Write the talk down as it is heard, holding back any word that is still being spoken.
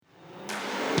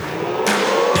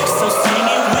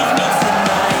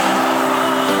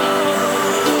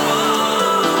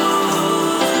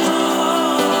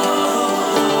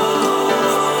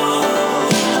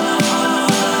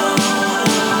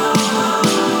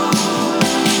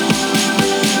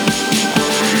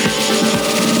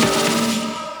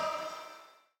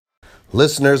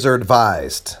Listeners are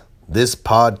advised, this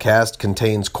podcast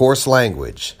contains coarse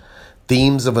language,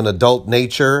 themes of an adult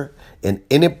nature, and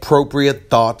inappropriate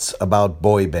thoughts about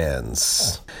boy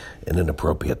bands. And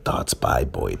inappropriate thoughts by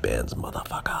boy bands,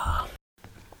 motherfucker.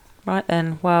 Right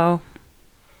then, well,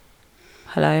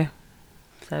 hello,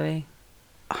 Zoe.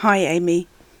 Hi, Amy.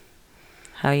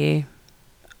 How are you?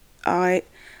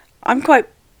 I'm quite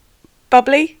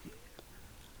bubbly,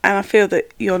 and I feel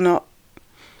that you're not.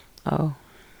 Oh.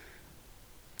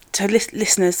 So,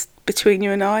 listeners, between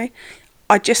you and I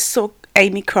just saw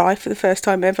Amy cry for the first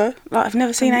time ever. Like, I've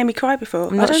never seen Amy cry before.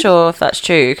 I'm not sure if that's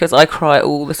true, because I cry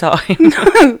all the time.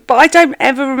 No, but I don't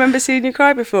ever remember seeing you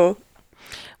cry before.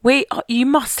 You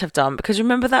must have done, because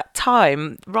remember that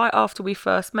time, right after we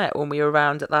first met, when we were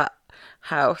around at that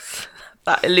house,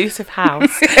 that elusive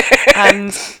house,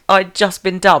 and I'd just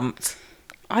been dumped.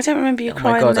 I don't remember you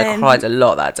crying. Oh my God, then. I cried a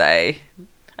lot that day.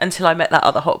 Until I met that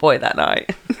other hot boy that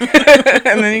night.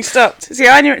 And then you stopped. See,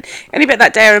 only bit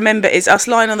that day I remember is us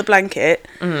lying on the blanket,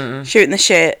 shooting the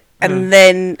shit, and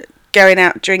then going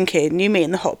out drinking, you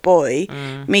meeting the hot boy,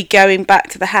 me going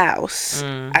back to the house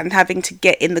and having to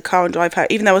get in the car and drive home,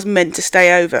 even though I was meant to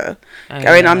stay over,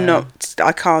 I'm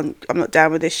not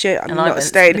down with this shit, I'm not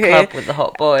staying here. Club with the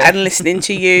hot boy. And listening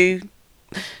to you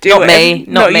not me,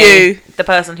 you. The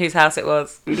person whose house it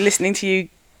was. Listening to you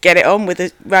get it on with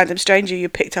a random stranger you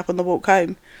picked up on the walk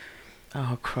home.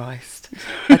 Oh, Christ.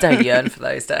 I don't yearn for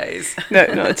those days. No,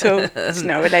 not at all. It's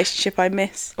not a relationship I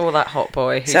miss. Or that hot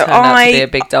boy who turned out to be a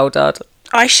big dull dud.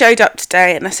 I showed up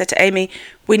today and I said to Amy,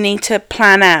 we need to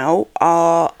plan out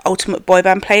our ultimate boy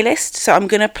band playlist. So I'm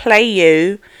going to play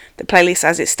you the playlist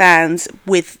as it stands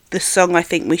with the song I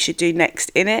think we should do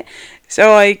next in it.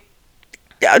 So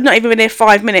I've not even been here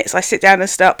 5 minutes. I sit down and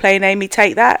start playing Amy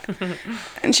Take That.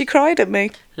 And she cried at me.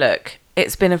 Look,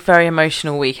 it's been a very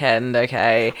emotional weekend,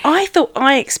 okay? I thought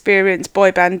I experienced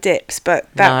boy band dips,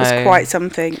 but that was quite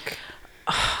something.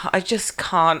 I just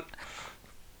can't.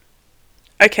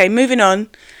 Okay, moving on.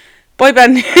 Boy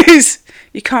band news.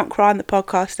 You can't cry on the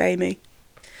podcast, Amy.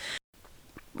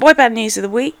 Boy band news of the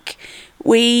week.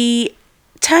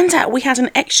 Turns out we had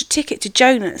an extra ticket to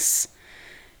Jonas.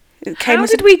 How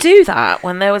did we do that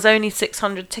when there was only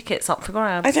 600 tickets up for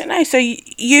grabs? I don't know. So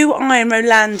you, I and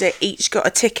Rolanda each got a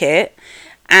ticket,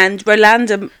 and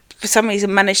Rolanda, for some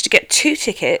reason, managed to get 2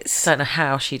 tickets. I don't know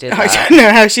how she did that. I don't know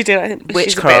how she did it. I think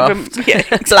Witchcraft.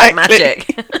 Exactly. Black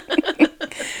magic.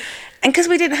 And because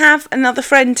we didn't have another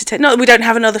friend to take... No, we don't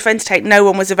have another friend to take. No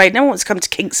one was available. No one wants to come to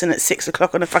Kingston at 6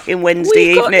 o'clock on a fucking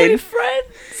Wednesday evening. We've got no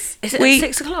friends. Is it at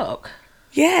 6 o'clock?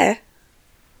 Yeah.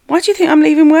 Why do you think I'm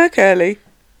leaving work early?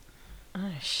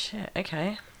 Oh, shit.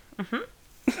 Okay.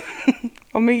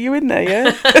 I'll meet you in there,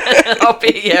 yeah? I'll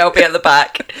be at the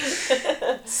back.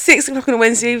 6 o'clock on a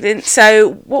Wednesday evening.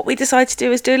 So what we decided to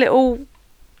do is do a little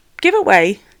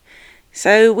giveaway.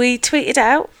 So we tweeted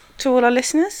out to all our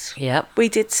listeners. Yep. We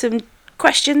did some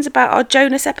questions about our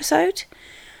Jonas episode.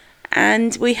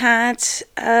 And we had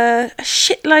a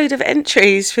shitload of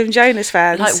entries from Jonas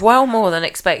fans. Like, well more than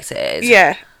expected.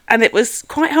 Yeah. And it was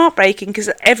quite heartbreaking because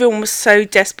everyone was so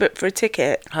desperate for a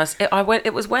ticket.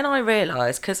 It was when I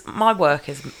realised, because my work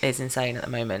is insane at the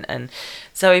moment, and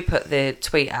Zoe put the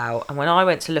tweet out, and when I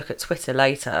went to look at Twitter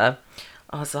later,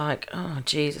 I was like, oh,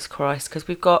 Jesus Christ, because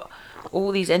we've got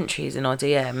all these entries in our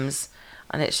DMs,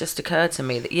 and it's just occurred to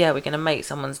me that, yeah, we're going to make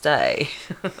someone's day,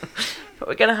 but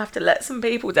we're going to have to let some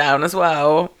people down as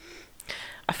well.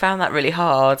 I found that really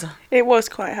hard. It was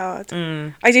quite hard.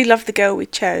 I do love the girl we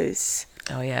chose.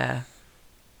 Oh, yeah.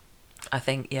 I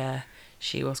think, yeah,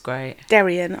 she was great.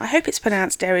 Darian. I hope it's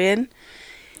pronounced Darian.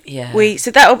 Yeah.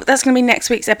 So that's going to be next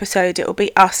week's episode. It'll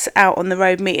be us out on the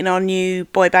road meeting our new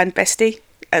boy band bestie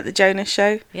at the Jonas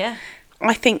show. Yeah.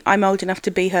 I think I'm old enough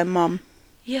to be her mum.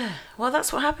 Yeah. Well,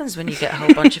 that's what happens when you get a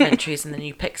whole bunch of entries and then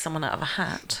you pick someone out of a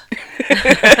hat.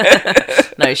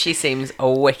 No, she seems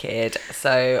wicked.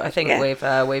 So I think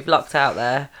we've lucked out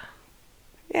there.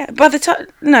 Yeah, by the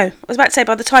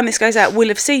time this goes out, we'll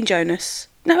have seen Jonas.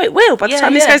 No, it will. By the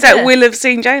time this goes out, we'll have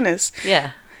seen Jonas.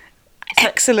 Yeah.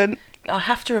 Excellent. I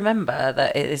have to remember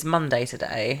that it is Monday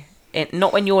today.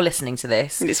 Not when you're listening to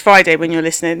this. It's Friday when you're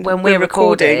listening. When we're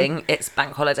recording, it's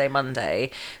Bank Holiday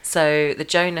Monday. So the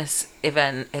Jonas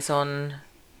event is on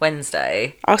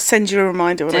Wednesday. I'll send you a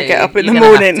reminder when I get up in the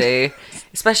morning. Have to.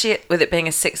 Especially with it being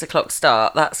a 6 o'clock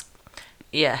start. That's...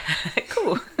 Yeah,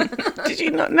 cool. Did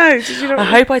you not know? I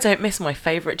hope I don't miss my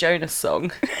favourite Jonas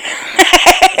song.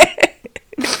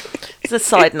 As a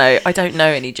side note, I don't know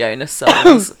any Jonas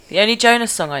songs. The only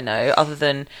Jonas song I know, other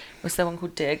than, was there one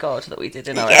called Dear God that we did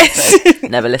in our episode?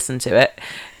 Never listened to it.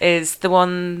 Is the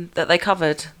one that they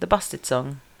covered, the Busted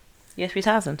song. Year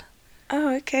 3000.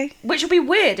 Oh, okay. Which would be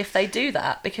weird if they do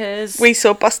that, because We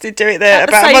saw Busted do it there At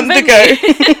the about a same month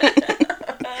venue. ago.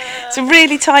 It's a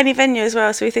really tiny venue as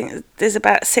well, so we think there's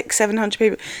about 600-700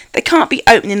 people. They can't be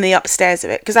opening the upstairs of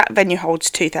it, because that venue holds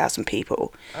 2,000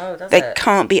 people. Oh, does They it?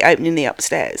 can't be opening the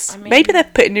upstairs. I mean- Maybe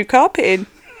they've put a new carpet in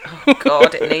Oh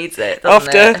God, it needs it,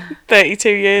 doesn't it? after 32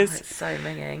 Oh, years. it's so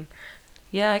minging.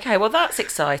 Yeah, okay, well that's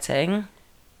exciting.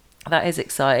 That is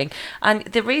exciting. And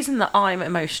the reason that I'm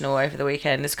emotional over the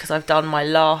weekend is because I've done my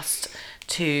last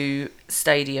 2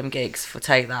 stadium gigs for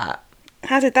Take That.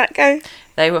 How did that go?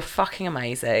 They were fucking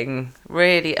amazing.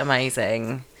 Really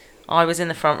amazing. I was in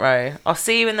the front row. I'll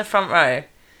see you in the front row.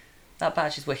 That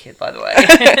badge is wicked, by the way.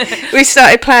 We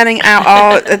started planning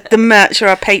out the merch for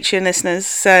our Patreon listeners.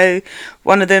 So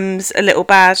one of them's a little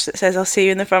badge that says, "I'll see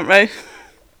you in the front row."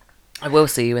 I will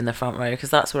see you in the front row, because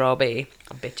that's where I'll be.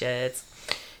 Bitches.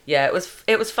 Yeah, it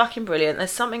was fucking brilliant. There's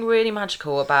something really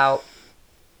magical about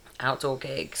outdoor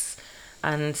gigs,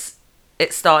 and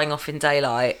it's starting off in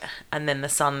daylight and then the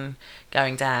sun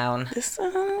going down. The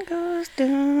sun goes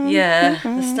down. Yeah,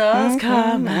 the stars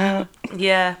come out.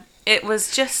 Yeah, it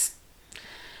was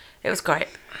great.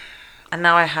 And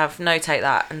now I have no Take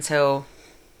That until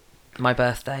my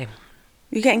birthday.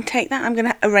 You're getting Take That? I'm going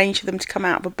to arrange for them to come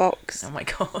out of a box. Oh my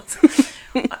God.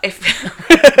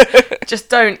 Just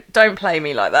don't play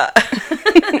me like that.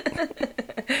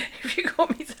 If you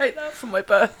got me Take That for my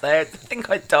birthday, I think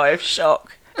I'd die of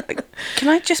shock. Can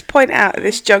I just point out at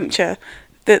this juncture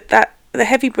that the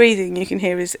heavy breathing you can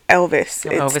hear is Elvis.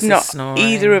 Elvis It's is not snoring.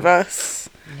 either of us.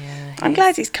 Yeah, I'm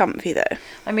glad he's comfy though.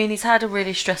 I mean, he's had a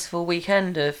really stressful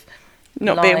weekend of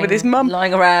Not being with his mum.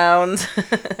 lying around.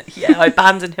 Yeah, I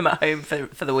abandoned him at home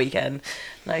for the weekend.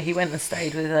 No, he went and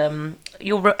stayed with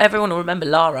everyone will remember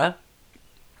Lara.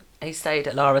 He stayed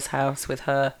at Lara's house with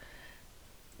her.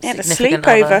 He had a significant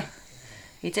sleepover. other.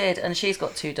 He did, and she's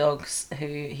got 2 dogs who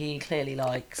he clearly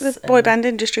likes. The boy band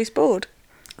industry's bored.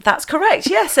 That's correct.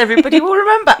 Yes, everybody will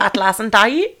remember Atlas and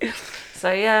Dai.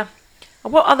 So yeah,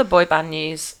 what other boy band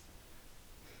news?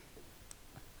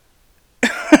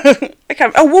 Okay.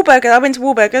 Oh, Wahlburger. I went to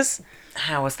Wahlburgers.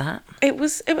 How was that? It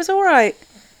was all right.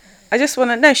 I just want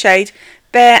to no shade.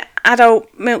 They're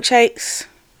adult milkshakes.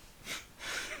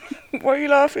 Why are you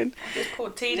laughing? Just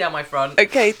poured tea down my front.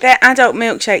 Okay, they're adult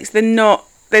milkshakes.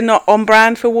 They're not on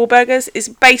brand for Wahlburgers. It's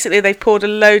basically they've poured a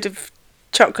load of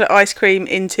chocolate ice cream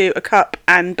into a cup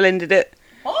and blended it.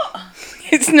 What?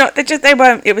 It's not. They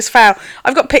weren't. It was foul.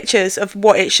 I've got pictures of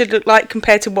what it should look like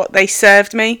compared to what they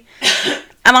served me.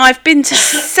 And I've been to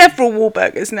several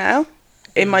Wahlburgers now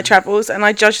in my travels, and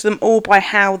I judge them all by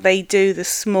how they do the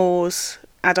s'mores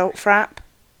adult frap.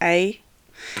 I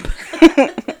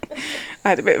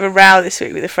had a bit of a row this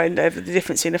week with a friend over the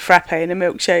difference between a frappe and a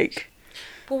milkshake.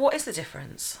 Well, what is the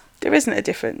difference? There isn't a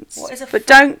difference. What is a but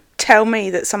don't tell me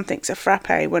that something's a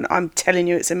frappe when I'm telling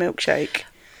you it's a milkshake.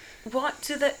 What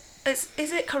do they? Is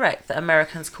it correct that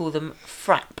Americans call them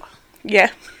frap? Yeah,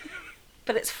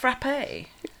 But it's frappe.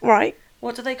 right.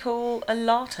 What do they call a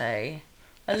latte?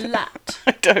 A lat?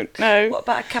 I don't know. What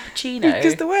about a cappuccino?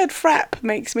 Because the word frap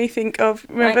makes me think of,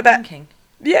 remember Right that? thinking.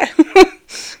 Yeah.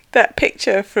 That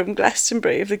picture from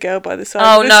Glastonbury of the girl by the side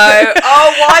Oh of the no! stairs.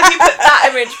 Oh, why have you put that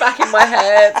image back in my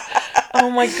head? Oh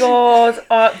my God!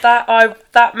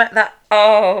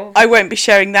 Oh. I won't be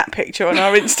sharing that picture on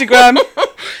our Instagram.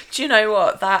 Do you know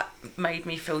what? That made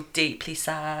me feel deeply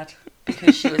sad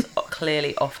because she was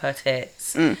clearly off her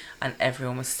tits and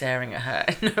everyone was staring at her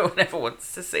and no one ever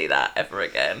wants to see that ever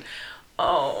again.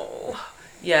 Oh,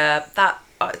 yeah,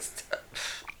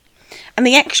 And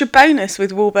the extra bonus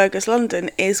with Wahlburgers London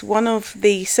is one of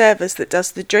the servers that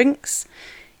does the drinks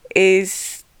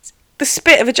is the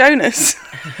spit of a Jonas.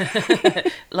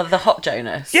 Love the hot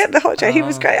Jonas. Yeah, the hot Jonas. He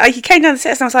was great. He came down the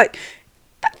stairs and I was like,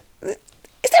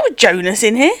 is there a Jonas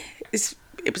in here?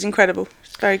 It was incredible.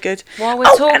 It's very good. While we're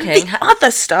And talking... the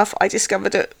other stuff, I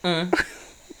discovered it.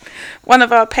 One of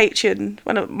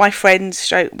my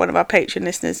friends, one of our Patreon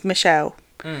listeners, Michelle,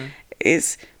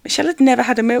 Michelle had never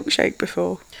had a milkshake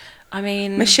before. I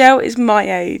mean... Michelle is my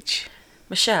age.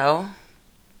 Michelle,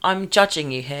 I'm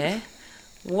judging you here.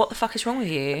 What the fuck is wrong with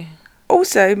you?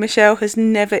 Also, Michelle has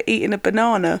never eaten a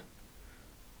banana.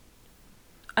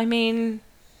 I mean...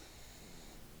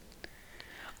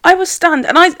 I was stunned,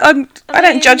 and I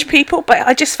don't judge people, but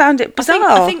I just found it bizarre.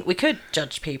 I think we could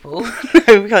judge people.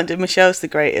 No, we can't do. Michelle's the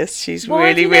greatest. She's Why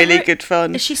have really, you really never- good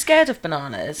fun. Is she scared of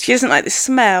bananas? She doesn't like the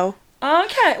smell. Oh,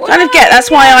 okay. Well, Kind of get.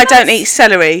 That's why I don't eat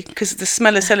celery, because the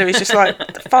smell of celery is just like.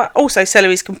 Also,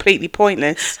 celery is completely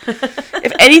pointless.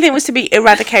 If anything was to be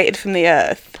eradicated from the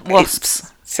earth, Wasps.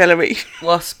 it's celery.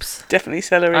 Wasps. Definitely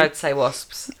celery. I'd say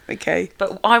wasps. Okay.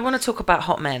 But I want to talk about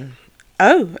hot men.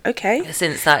 Oh, okay.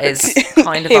 Since that is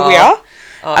kind of Here we are.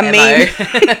 our I MO. mean,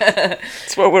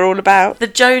 it's what we're all about. The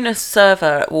Jonas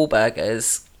server at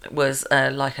Wahlburgers was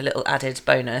like a little added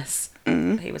bonus.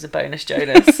 He was a bonus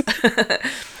Jonas.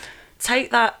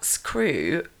 Take That's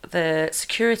crew, the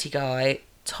security guy,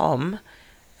 Tom,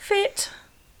 fit.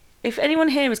 If anyone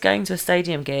here is going to a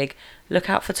stadium gig, look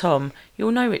out for Tom.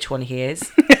 You'll know which one he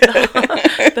is.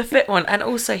 The fit one. And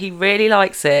also, he really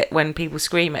likes it when people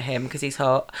scream at him because he's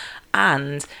hot.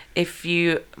 And if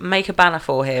you make a banner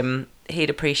for him, he'd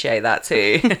appreciate that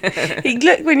too. He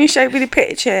looked, when you showed me the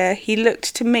picture, he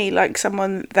looked to me like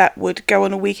someone that would go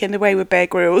on a weekend away with Bear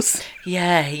Grylls.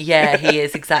 Yeah, he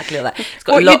is exactly like that. He's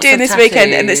got What you're lots doing of this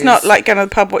weekend, and it's not tattoos. like going to the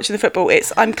pub watching the football,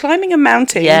 it's I'm climbing a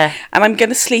mountain Yeah. and I'm going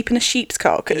to sleep in a sheep's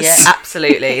carcass. Yeah,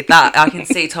 absolutely. That I can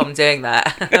see Tom doing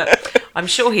that. I'm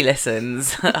sure he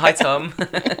listens. Hi, Tom.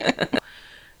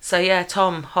 So yeah,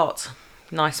 Tom, hot,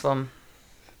 nice one.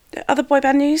 Other boy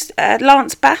band news,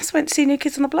 Lance Bass went to see New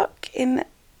Kids on the Block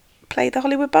play the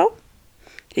Hollywood Bowl.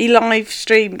 He live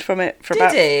streamed from it for Did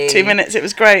about he? 2 minutes. It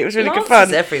was great. It was really Lance good fun.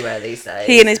 is everywhere these days.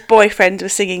 He and his boyfriend were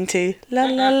singing to La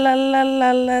La La La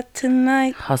La La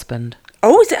Tonight. husband.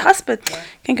 Oh, is it husband?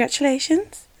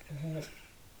 Congratulations.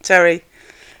 Sorry,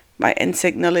 my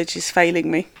NSYNC knowledge is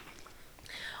failing me.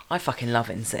 I fucking love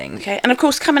NSYNC. Okay, and of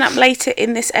course, coming up later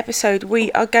in this episode, we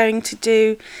are going to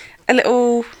do a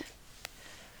little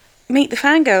Meet the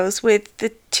Fangirls with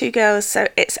the two girls. So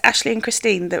it's Ashley and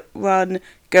Christine that run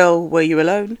Girl, Were You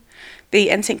Alone? The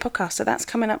NSYNC podcast. So that's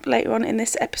coming up later on in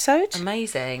this episode.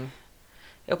 Amazing.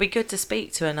 It'll be good to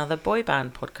speak to another boy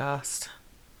band podcast.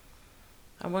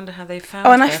 I wonder how they found.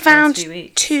 Oh, and I their first found few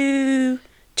weeks. two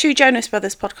Jonas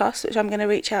Brothers podcasts, which I'm going to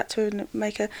reach out to and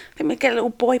make I think we get a little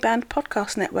boy band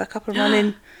podcast network up and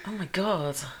running. Oh my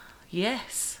god!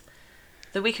 Yes,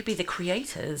 that we could be the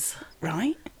creators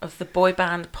Right? of the boy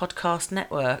band podcast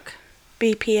network.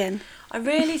 BPN. I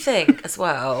really think as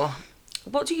well.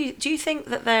 What do you think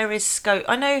that there is scope?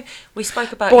 I know we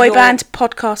spoke about Boy your, Band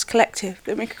Podcast Collective.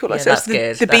 Then we could call Yeah, ourselves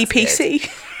that's the good, that's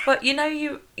BPC. But you know,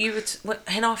 you would,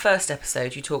 in our first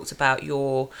episode, you talked about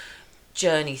your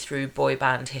journey through boy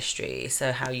band history.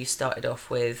 So how you started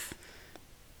off with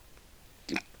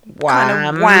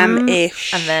Kind of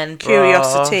Wham-ish. and then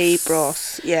Curiosity,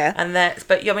 Bros. Yeah. and then,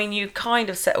 but I mean, you kind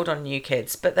of settled on New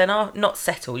Kids, but then not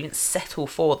settle. You didn't settle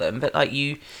for them, but like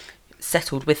you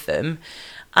settled with them.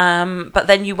 But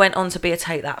then you went on to be a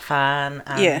Take That fan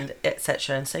and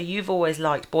etc. And so you've always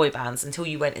liked boy bands until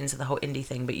you went into the whole indie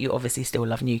thing, but you obviously still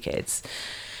love New Kids.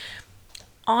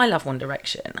 I love One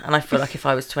Direction, and I feel like if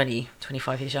I was 20,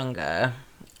 25 years younger,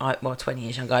 20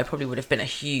 years younger, I probably would have been a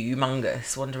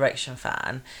humongous One Direction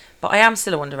fan. But I am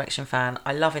still a One Direction fan.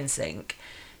 I love NSYNC.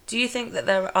 Do you think that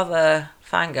there are other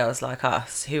fangirls like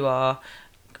us who are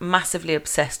massively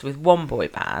obsessed with one boy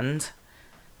band,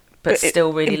 but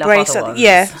still really love other ones?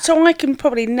 Yeah. So I can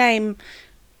probably name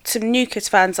some New Kids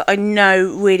fans that I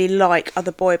know really like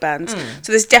other boy bands.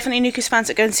 So there's definitely New Kids fans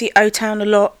that go and see O-Town a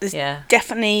lot. There's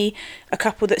definitely a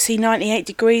couple that see 98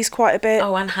 Degrees quite a bit.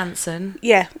 Oh, and Hanson.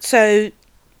 Yeah. So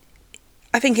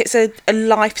I think it's a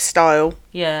lifestyle.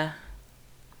 Yeah.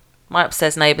 My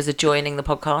upstairs neighbours are joining the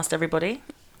podcast, everybody.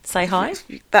 Say hi.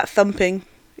 That thumping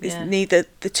is Yeah. neither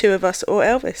the two of us or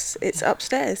Elvis. It's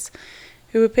upstairs,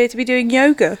 who appear to be doing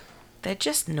yoga. They're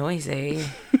just noisy.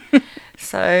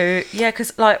 So, yeah,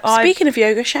 because like Speaking of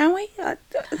yoga, shall we?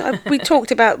 We talked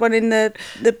about one in the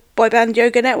Boy Band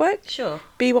Yoga Network. Sure.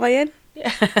 BYN.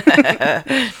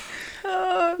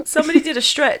 Somebody did a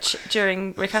stretch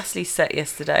during Rick Astley's set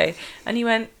yesterday, and he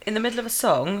went, in the middle of a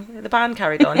song, the band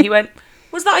carried on, he went,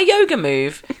 was that a yoga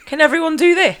move? Can everyone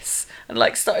do this? And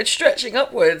like started stretching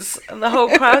upwards, and the whole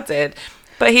crowd did.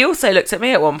 But he also looked at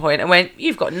me at one point and went,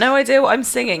 you've got no idea what I'm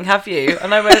singing, have you?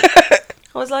 And I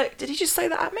was like, did he just say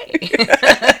that at me?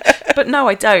 But no,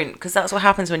 I don't, because that's what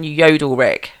happens when you yodel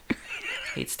Rick.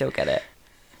 He'd still get it.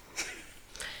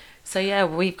 So yeah,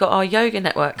 we've got our yoga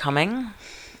network coming.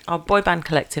 Our boy band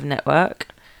collective network.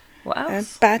 What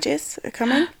else? Badges are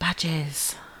coming.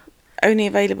 Badges. Only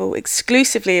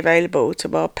exclusively available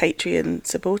to our Patreon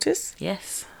supporters.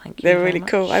 Yes, thank you. They're very really much.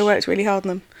 cool. I worked really hard on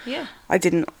them. Yeah. I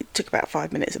didn't. It took about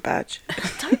 5 minutes a badge.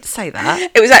 Don't say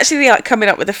that. It was actually like coming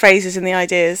up with the phrases and the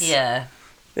ideas. Yeah.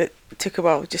 That took a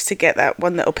while just to get that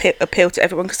one that'll appeal to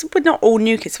everyone, because we're not all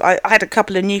New Kids. I had a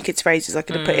couple of New Kids phrases I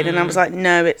could have put in, and I was like,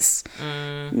 no, it's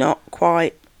not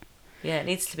quite. Yeah, it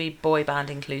needs to be boy band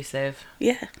inclusive,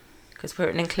 Yeah. because we're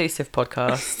an inclusive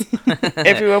podcast.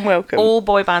 Everyone welcome. All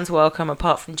boy bands welcome,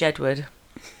 apart from Jedward.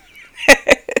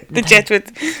 The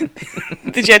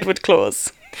Jedward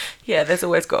clause. Yeah, there's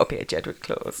always got to be a Jedward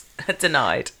clause.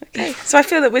 Denied. Okay. So I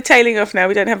feel that we're tailing off now.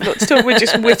 We don't have a lot to talk. We're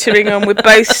just wittering on. We're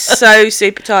both so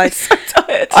super tired. So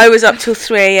tired. I was up till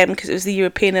 3 a.m. because it was the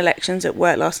European elections at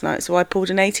work last night. So I pulled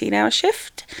an 18-hour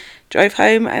shift, drove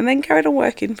home, and then carried on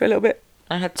working for a little bit.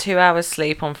 I had 2 hours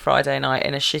sleep on Friday night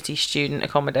in a shitty student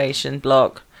accommodation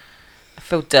block. I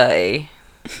feel dirty.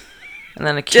 And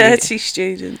then Dirty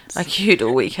students. I queued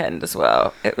all weekend as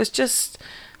well. It was just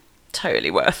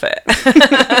totally worth it.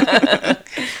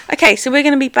 Okay, so we're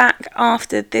going to be back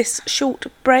after this short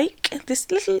break,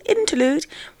 this little interlude.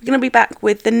 We're going to be back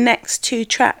with the next 2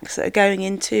 tracks that are going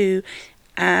into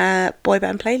boy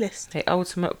band playlist. The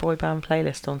ultimate boy band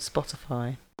playlist on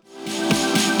Spotify.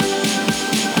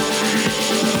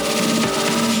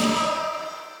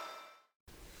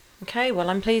 Okay, well,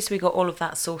 I'm pleased we got all of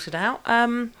that sorted out.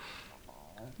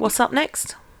 What's up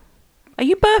next? Are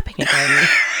you burping again?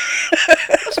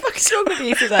 What's fucking wrong with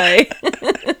you today?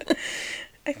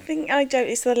 I think I don't.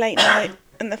 It's the late night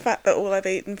and the fact that all I've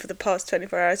eaten for the past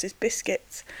 24 hours is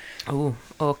biscuits. Oh,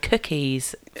 or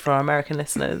cookies for our American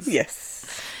listeners.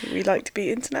 Yes, we like to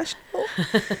be international.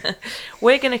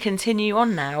 We're going to continue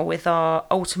on now with our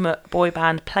ultimate boy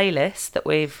band playlist that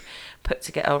we've put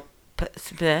together,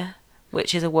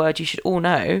 which is a word you should all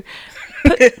know,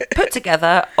 put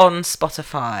together on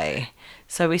Spotify.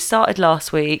 So we started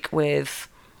last week with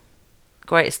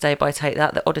Greatest Day by Take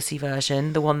That, the Odyssey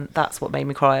version, the one that's what made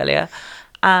me cry earlier,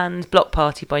 and Block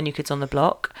Party by New Kids on the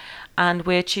Block. And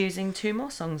we're choosing 2 more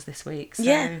songs this week. So...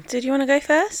 Yeah, did you want to go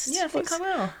first? Yeah, I think I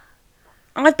will.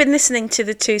 I've been listening to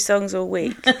the 2 songs all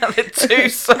week. The 2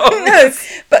 songs? No,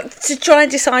 but to try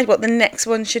and decide what the next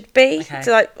one should be. Okay.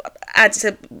 To add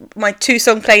to my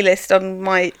 2-song playlist on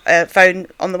my phone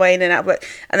on the way in and out of work,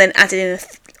 and then added in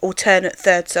alternate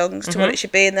third songs to what it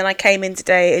should be. And then I came in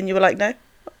today and you were like, no,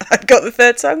 I've got the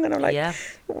 3rd song. And I'm like, yeah.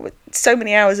 So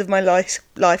many hours of my life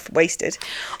wasted.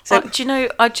 So do you know,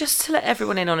 just to let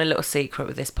everyone in on a little secret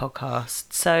with this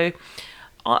podcast. So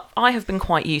I have been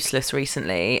quite useless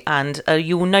recently, and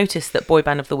you will notice that Boy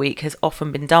Band of the Week has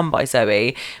often been done by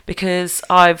Zoe because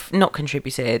I've not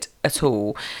contributed at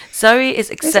all. Zoe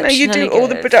is exceptionally you do good. all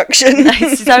the production.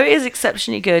 Zoe is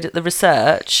exceptionally good at the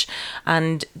research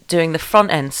and doing the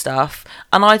front end stuff,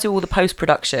 and I do all the post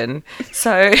production.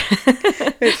 So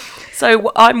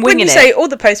I'm winging it. When you say all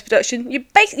the post production, you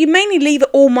mainly leave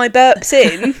all my burps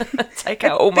in. Take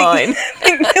out all mine.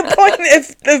 The point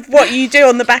of what you do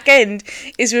on the back end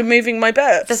is removing my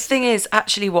burps. The thing is,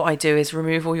 actually, what I do is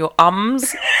remove all your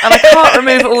ums, and I can't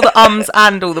remove all the ums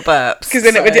and all the burps. Because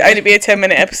then it would only be a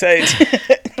 10-minute episode.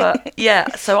 But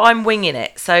yeah, so I'm winging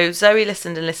it. So Zoe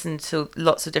listened to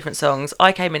lots of different songs.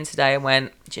 I came in today and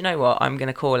went, do you know what I'm going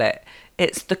to call it?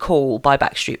 It's The Call by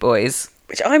Backstreet Boys.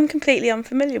 Which I'm completely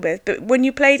unfamiliar with. But when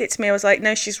you played it to me, I was like,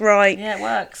 no, she's right. Yeah, it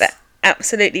works. That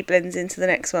absolutely blends into the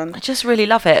next one. I just really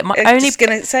love it. I'm just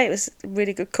going to say it was a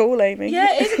really good call, Amy. Yeah,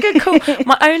 it's a good call.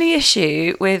 My only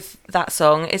issue with that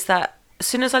song is that as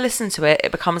soon as I listen to it,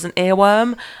 it becomes an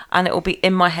earworm and it will be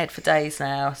in my head for days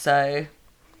now. So,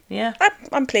 yeah.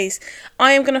 I'm pleased.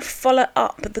 I am going to follow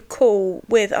up the call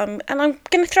with, and I'm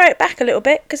going to throw it back a little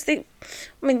bit because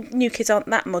New Kids aren't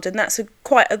that modern. That's to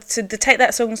Take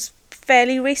That song's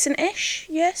fairly recent-ish.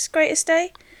 Yes, Greatest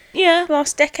Day. Yeah.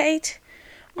 Last decade.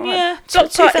 Yeah,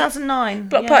 Block 2009.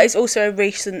 Block Party is also a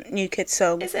recent New Kids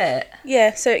song. Is it?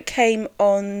 Yeah, so it came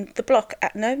on the Block...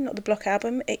 No, not the Block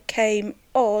album. It came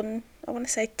on, I want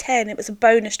to say 10. It was a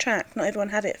bonus track. Not everyone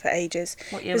had it for ages.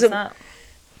 What year was that?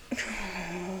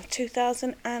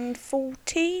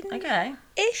 2014. Okay.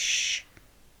 Ish.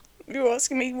 You're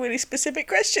asking me really specific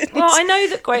questions. Well, I know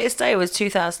that Greatest Day was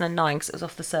 2009 because it was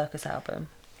off the Circus album.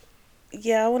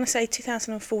 Yeah, I want to say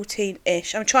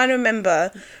 2014-ish. I'm trying to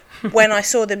remember when I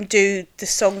saw them do the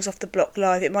songs off the Block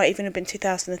live. It might even have been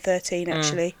 2013,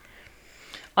 actually.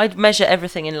 I'd measure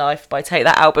everything in life by Take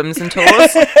That albums and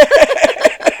tours.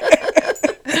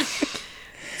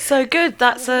 So good.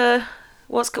 That's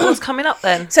what's coming up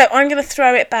then? So I'm going to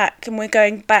throw it back, and we're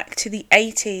going back to the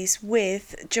 80s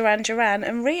with Duran Duran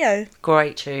and Rio.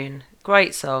 Great tune.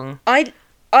 Great song. I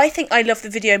think I love the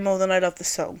video more than I love the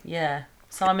song. Yeah.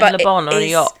 Simon Le Bon on a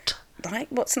yacht. Right,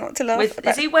 what's not to love?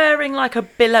 Is he wearing like a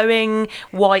billowing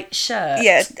white shirt?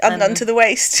 Yeah, undone to the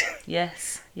waist.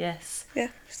 Yes, yes. Yeah,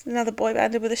 just another boy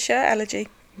band with a shirt allergy.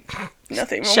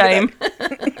 Nothing wrong Shame.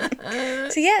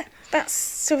 with it.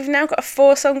 So we've now got a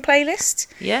 4-song playlist.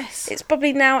 Yes. It's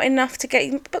probably now enough to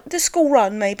get but the school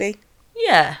run, maybe.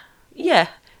 Yeah, yeah.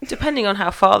 Depending on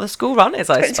how far the school run is,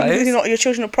 I suppose. Whether or not your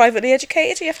children are privately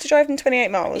educated, you have to drive them 28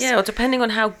 miles. Yeah, or depending on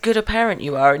how good a parent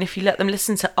you are, and if you let them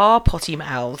listen to our potty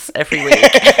mouths every week.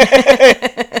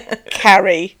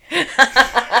 Carrie.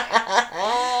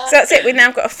 So that's it. We've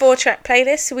now got a 4-track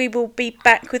playlist. So we will be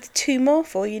back with 2 more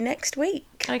for you next week.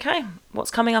 Okay,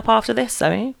 what's coming up after this,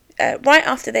 Zoe? Right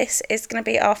after this is going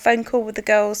to be our phone call with the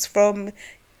girls from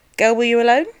Girl, Were You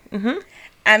Alone? Mm-hmm.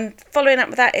 And following up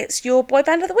with that, it's your boy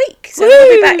band of the week. So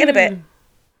we'll be back in a bit.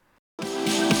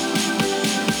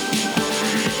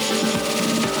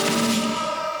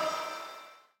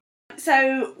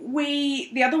 So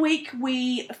the other week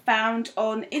we found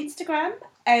on Instagram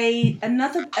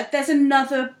there's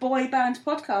another boy band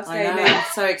podcast. I know, I'm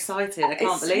so excited. I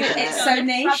can't believe it. It's so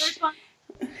niche.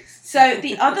 So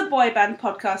the other boy band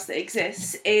podcast that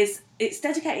exists it's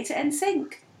dedicated to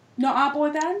NSYNC, not our boy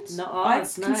band. Not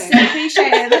ours, no. I can so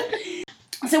appreciate it.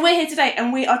 So we're here today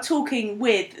and we are talking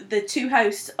with the 2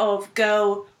 hosts of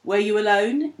Girl, Were You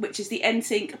Alone, which is the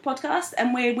NSYNC podcast,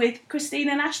 and we're with Christine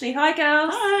and Ashley. Hi,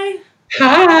 girls. Hi.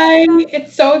 Hi,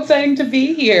 it's so exciting to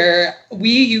be here.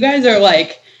 You guys are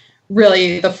like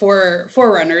really the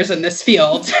forerunners in this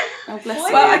field. Oh, bless Boy,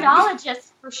 you. you're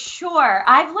knowledgeous for sure.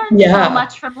 I've learned so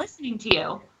much from listening to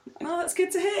you. Oh, that's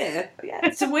good to hear.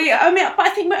 Yeah. So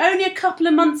I think we're only a couple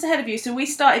of months ahead of you. So we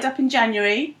started up in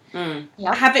January,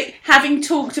 Yep. having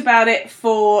talked about it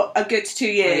for a good 2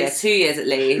 years. Yeah, 2 years at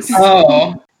least.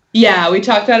 Oh, yeah, we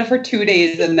talked about it for 2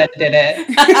 days and then did it.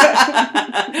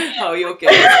 Oh, you're good.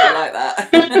 I like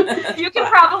that. You can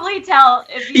probably tell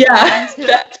if you Yeah,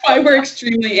 that's why we're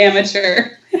extremely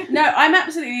amateur. No, I'm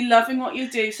absolutely loving what you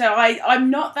do. So I'm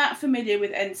not that familiar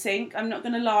with NSYNC. I'm not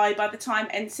going to lie. By the time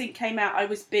NSYNC came out, I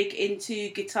was big into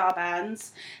guitar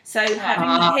bands. So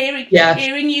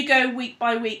hearing you go week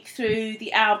by week through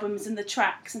the albums and the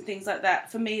tracks and things like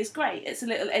that, for me is great. It's a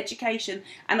little education,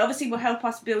 and obviously will help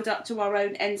us build up to our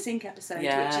own NSYNC episode,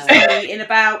 which is coming in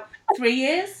about 3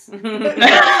 years.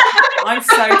 I'm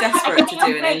so desperate to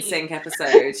do an NSYNC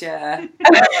episode. Yeah.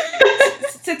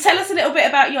 So tell us a little bit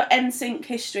about your NSYNC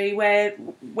history. Where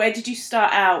did you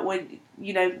start out? Were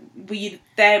you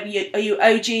there? Are you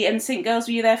OG NSYNC girls?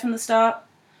 Were you there from the start?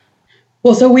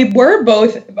 Well, so we were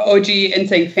both OG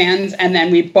NSYNC fans, and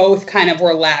then we both kind of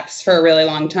were lapsed for a really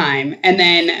long time. And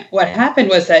then what happened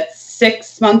was that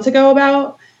 6 months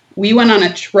ago, we went on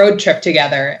a road trip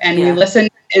together, and we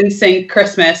listened to NSYNC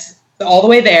Christmas all the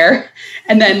way there,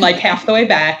 and then like half the way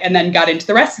back, and then got into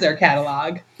the rest of their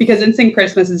catalog, because NSYNC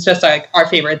Christmas is just like our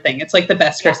favorite thing. It's like the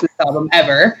best Christmas album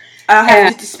ever. I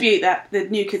have to dispute that. The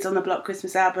New Kids on the Block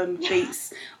Christmas album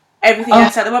beats everything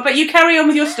else out the world. But you carry on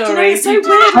with your story. Do you know, it's so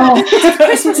weird. The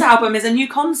Christmas album is a new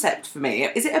concept for me.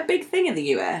 Is it a big thing in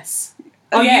the US?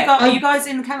 Are you guys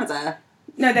in Canada?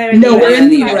 No, they're in the US. We're in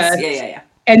the US. Yeah.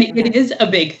 And it is a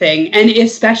big thing. And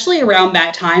especially around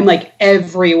that time, like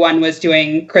everyone was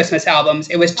doing Christmas albums.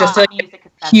 It was just a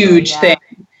huge thing.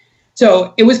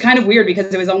 So it was kind of weird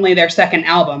because it was only their second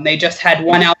album. They just had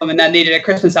one album and then they did a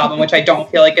Christmas album, which I don't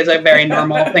feel like is a very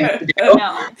normal thing to do.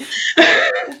 No.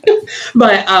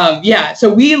 But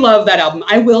so we love that album.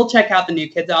 I will check out the New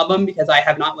Kids album because I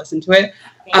have not listened to it.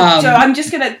 So I'm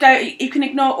just going to you can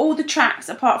ignore all the tracks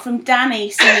apart from Danny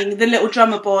singing The Little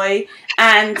Drummer Boy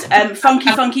and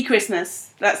Funky Funky Christmas.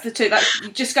 That's the two.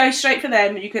 Just go straight for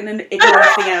them. You can ignore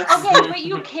everything else. Okay, but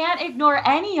you can't ignore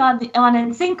any on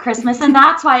NSYNC Christmas, and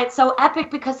that's why it's so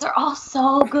epic, because they're all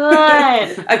so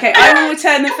good. Okay, I will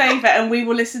return the favour and we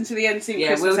will listen to the NSYNC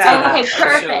Christmas album. Okay,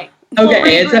 perfect.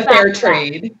 Okay, it's a fair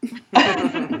trade.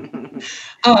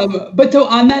 But so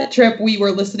on that trip, we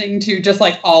were listening to just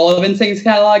like all of NSYNC's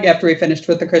catalog after we finished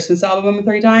with the Christmas album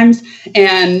 3 times.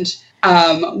 And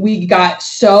we got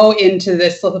so into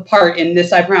this little part in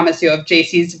This I Promise You of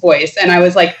JC's voice. And I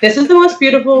was like, this is the most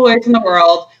beautiful voice in the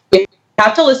world. We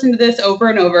have to listen to this over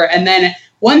and over. And then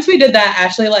once we did that,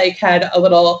 Ashley like had a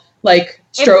little like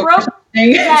stroke.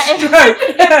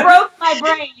 It broke my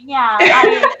brain. Yeah,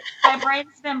 my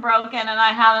brain's been broken, and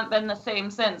I haven't been the same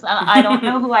since. And I don't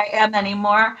know who I am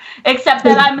anymore, except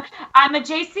that I'm a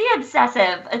JC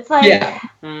obsessive. It's like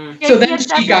So then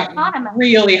she got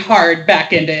really hard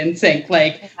back into NSYNC,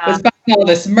 like was buying all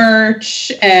this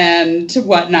merch and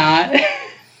whatnot.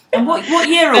 And what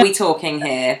year are we talking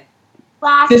here?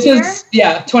 This was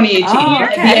 2018.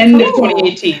 At the end of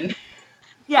 2018.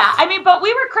 Yeah, I mean, but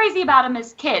we were crazy about them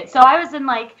as kids. So I was in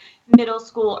like middle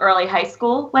school, early high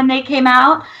school when they came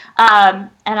out. And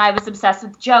I was obsessed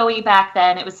with Joey back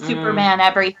then. It was Superman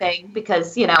everything,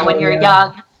 because, you know, when you're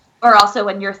young, or also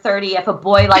when you're 30, if a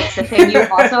boy likes a thing, you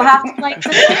also have to like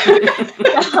the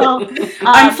thing. So,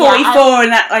 I'm 44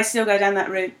 and I still go down that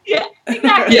route. Yeah,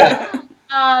 exactly.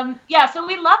 Yeah. So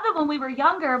we loved them when we were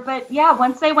younger, but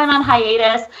once they went on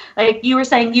hiatus, like you were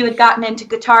saying, you had gotten into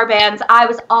guitar bands. I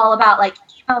was all about like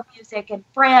music and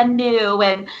brand new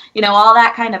and, you know, all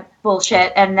that kind of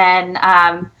bullshit. And then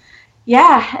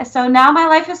Yeah, so now my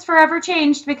life is forever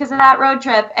changed because of that road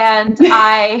trip, and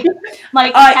I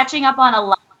catching up on a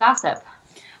lot of gossip.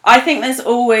 I think there's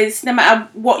always, no matter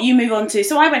what you move on to,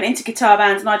 so I went into guitar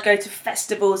bands and I'd go to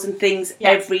festivals and things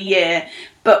every year,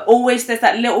 but always there's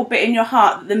that little bit in your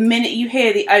heart that the minute you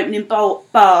hear the opening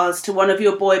bars to one of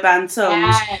your boy band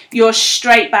songs, you're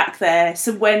straight back there.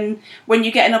 So when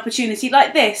you get an opportunity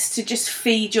like this to just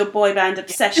feed your boy band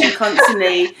obsession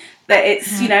constantly, that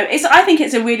it's, I think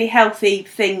it's a really healthy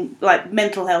thing, like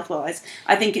mental health wise.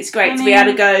 I think it's great to be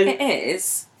able to go. It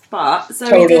is. But Zoe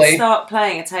Totally. did start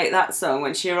playing a Take That song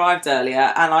when she arrived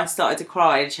earlier, and I started to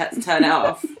cry and she had to turn it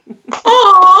off. That's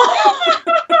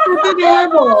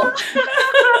adorable.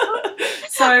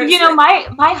 So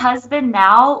my husband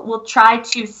now will try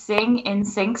to sing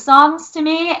NSYNC songs to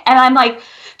me, and I'm like,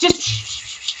 just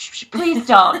shh, please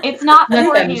don't. It's not Let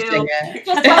for them you. sing it.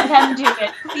 Just let them do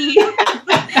it, please.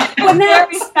 It's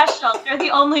very special. They're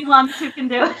the only ones who can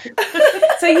do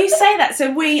it. So you say that.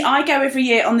 So I go every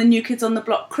year on the New Kids on the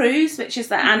Block cruise, which is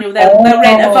their annual.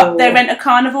 They rent a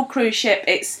Carnival cruise ship.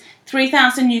 It's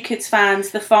 3,000 New Kids fans,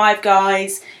 the 5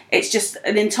 guys. It's just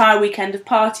an entire weekend of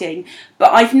partying.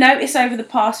 But I've noticed over the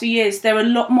past few years there are a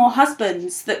lot more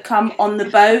husbands that come on the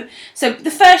boat. So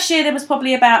the first year there was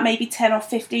probably about maybe 10 or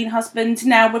 15 husbands.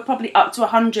 Now we're probably up to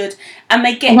 100, and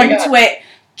they get into it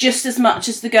just as much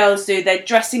as the girls do. They're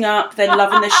dressing up, they're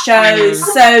loving the shows.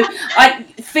 So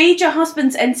feed your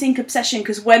husband's NSYNC obsession,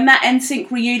 because when that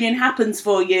NSYNC reunion happens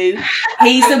for you,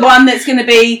 he's the one that's going to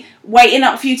be waiting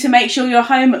up for you to make sure you're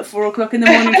home at 4 o'clock in the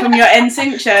morning from your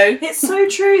NSYNC show. it's so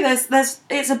true.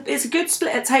 It's a good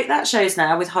split at Take That shows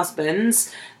now with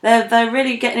husbands. They're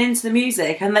really getting into the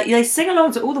music, and they sing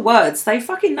along to all the words. They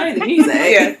fucking know the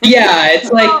music. Yeah, it's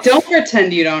like, don't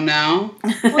pretend you don't know.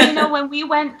 Well, when we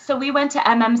went to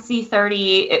MMC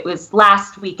 30, it was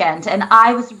last weekend, and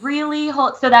I was really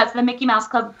so that's the Mickey Mouse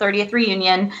Club 30th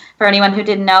reunion, for anyone who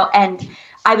didn't know, and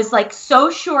I was like so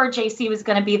sure JC was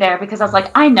going to be there, because I was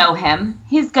like, I know him.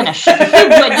 He's going to he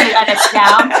wouldn't let us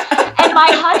down. And my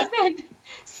husband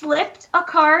slipped a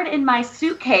card in my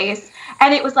suitcase,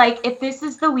 and it was like, if this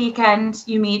is the weekend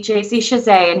you meet JC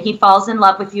Chasez and he falls in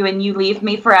love with you and you leave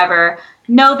me forever,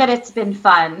 know that it's been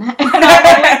fun. And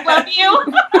I always love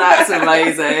you. That's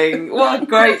amazing. What a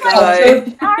great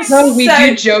guy. So we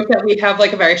do joke that we have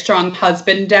like a very strong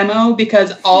husband demo,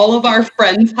 because all of our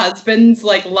friends' husbands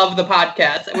like love the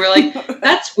podcast, and we're like,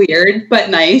 that's weird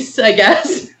but nice, I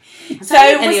guess. So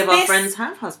any of our friends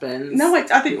have husbands? No,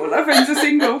 I think all our friends are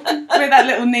single. We're that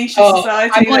little niche of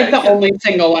society. I'm like the only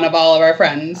single one of all of our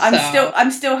friends.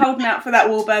 I'm still holding out for that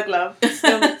Wahlberg love.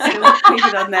 Still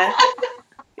keeping on there.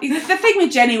 The thing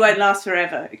with Jenny won't last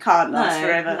forever. It can't last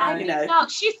forever. No,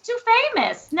 she's too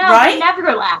famous. No, right? They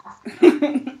never last.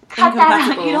 Cut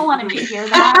that out. You don't want to hear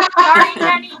that.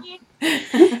 Sorry,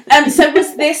 Jenny.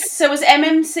 So was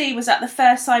MMC, was that the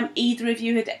first time either of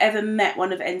you had ever met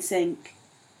one of NSYNC?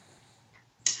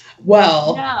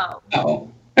 Well,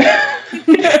 no.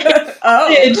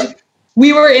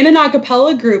 We were in an a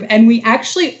cappella group, and we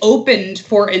actually opened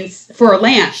for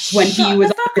Lance when he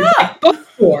was on his book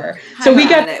tour. So we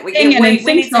got to sing an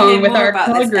NSYNC song with our a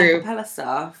cappella group.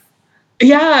 Stuff.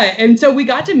 Yeah, and so we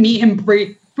got to meet him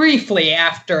briefly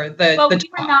after the. But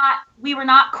we were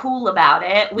not cool about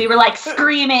it. We were like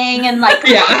screaming and like.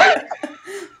 Yeah.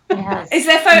 Yes. Is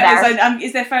there photos?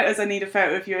 Is there photos? I need a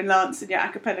photo of you and Lance in your a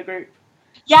cappella group.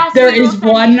 Yes, there is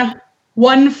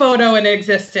one photo in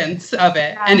existence of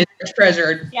it, and it's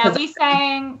treasured. Yeah, we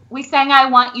sang "I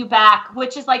Want You Back,"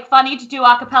 which is like funny to do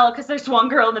a cappella because there's one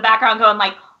girl in the background going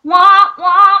like wah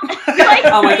wah. Like,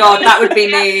 oh my god, that would be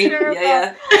me.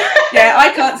 Yeah. Yeah,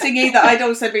 I can't sing either. I'd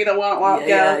also be the wah wah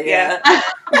girl. Yeah.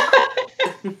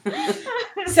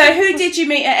 So who did you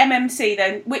meet at MMC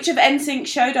then? Which of NSYNC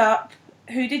showed up?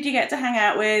 Who did you get to hang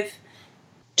out with?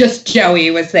 Just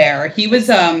Joey was there. He was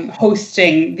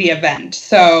hosting the event.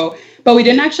 But we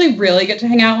didn't actually really get to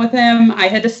hang out with him. I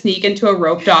had to sneak into a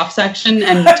roped off section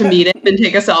and to meet him and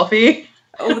take a selfie.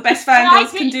 All the best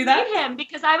fangirls can do that. I didn't meet him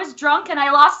because I was drunk and I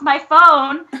lost my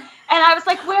phone. And I was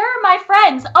like, where are my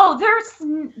friends? Oh,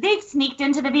 they've sneaked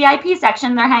into the VIP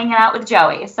section. They're hanging out with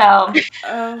Joey. So,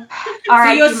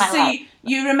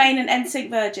 you remain an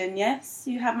NSYNC virgin, yes?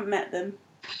 You haven't met them?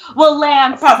 Well,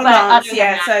 Lance. Apart from Lance,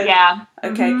 yeah.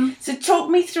 Okay. Mm-hmm. So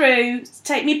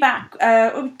take me back.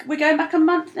 We're going back a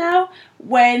month now.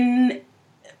 When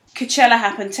Coachella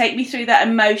happened, take me through that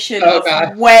emotion of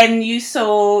when you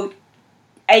saw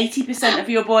 80% of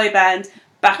your boy band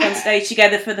back on stage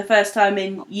together for the first time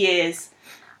in years.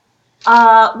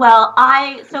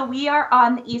 So we are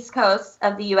on the East Coast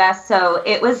of the U.S., so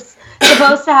it was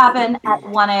supposed to happen at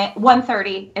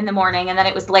 1:30 in the morning, and then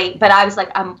it was late, but I was like,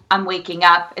 I'm waking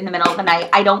up in the middle of the night.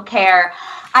 I don't care.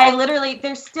 I literally,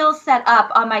 they're still set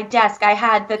up on my desk. I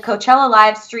had the Coachella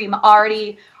live stream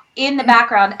already in the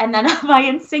background, and then my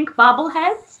NSYNC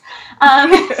bobbleheads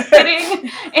sitting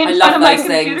in front of my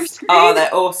computer screen. Oh,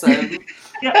 they're awesome.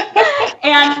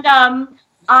 And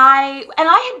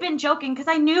I had been joking because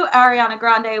I knew Ariana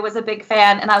Grande was a big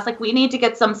fan, and I was like, we need to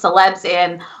get some celebs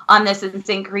in on this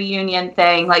NSYNC reunion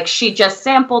thing. Like, she just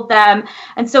sampled them.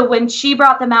 And so when she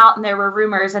brought them out and there were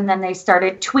rumors, and then they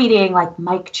started tweeting like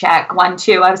mic check 1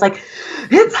 2, I was like,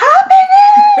 it's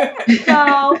happening.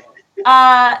 So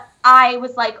I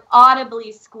was like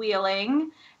audibly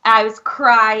squealing. I was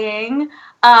crying,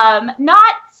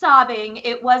 not sobbing.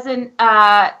 It wasn't,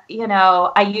 I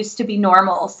used to be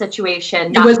normal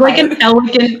situation. It was like an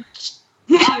elegant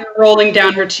tear rolling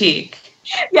down her cheek.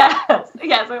 Yes,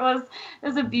 it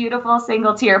was a beautiful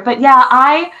single tear. But yeah,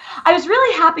 I was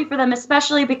really happy for them,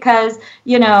 especially because,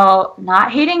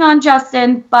 not hating on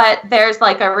Justin, but there's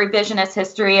like a revisionist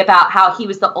history about how he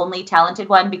was the only talented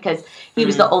one because he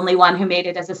was the only one who made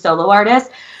it as a solo artist.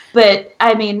 But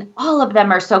I mean, all of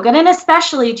them are so good, and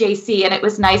especially JC, and it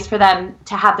was nice for them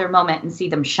to have their moment and see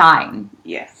them shine.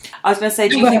 Yeah. I was going to say,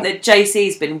 do you think that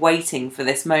JC's been waiting for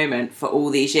this moment for all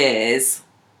these years?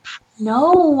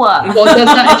 No. Well,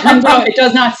 it turns out it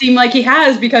does not seem like he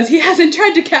has, because he hasn't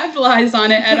tried to capitalize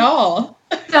on it at all.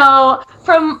 So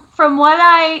from what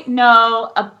I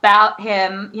know about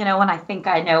him, when I think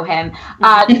I know him,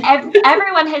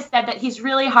 everyone has said that he's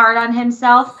really hard on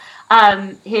himself.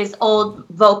 His old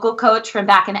vocal coach from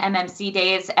back in MMC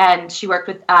days, and she worked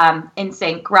with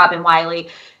NSYNC, Robin Wiley,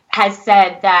 has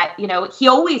said that, he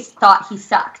always thought he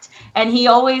sucked. And he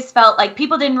always felt like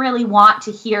people didn't really want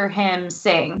to hear him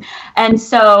sing. And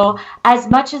so as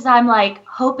much as I'm like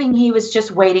hoping he was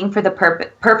just waiting for the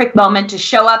perfect moment to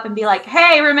show up and be like,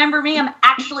 hey, remember me? I'm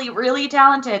actually really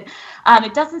talented.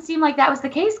 It doesn't seem like that was the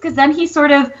case, because then he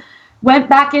sort of went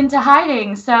back into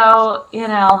hiding. So,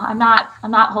 I'm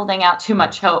not holding out too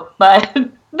much hope, but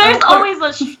there's always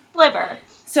a sliver.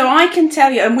 So I can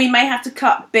tell you, and we may have to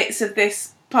cut bits of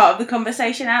this part of the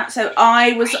conversation out. So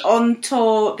I was on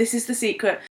tour. This is the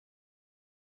secret.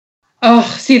 Oh,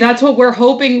 see, that's what we're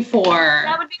hoping for.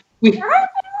 That would be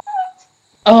perfect.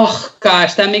 Oh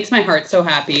gosh, that makes my heart so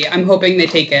happy. I'm hoping they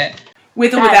take it.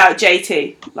 With or without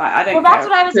JT. I don't care. Well, that's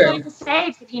what I was going to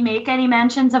say. Did he make any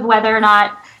mentions of whether or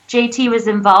not JT was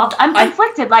involved? I'm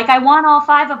conflicted. I want all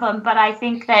 5 of them, but I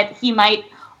think that he might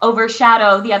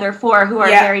overshadow the other 4 who are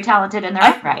very talented in their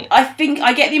own right. I think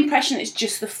I get the impression it's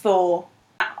just the 4.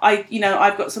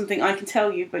 I've got something I can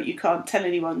tell you, but you can't tell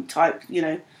anyone type,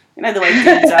 the way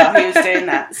kids are. He was doing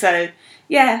that. So,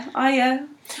 yeah, I'm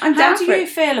down for it. How do you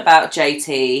feel about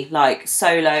JT,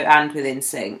 solo and with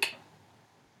NSYNC?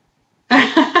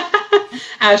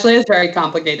 Ashley has very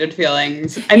complicated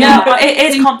feelings.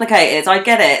 It is complicated. I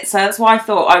get it. So that's why I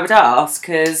thought I would ask,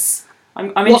 because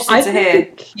I'm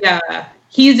interested to hear. Yeah,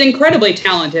 he's incredibly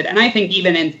talented, and I think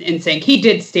even in NSYNC, he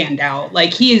did stand out.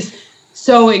 He's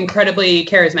so incredibly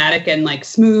charismatic and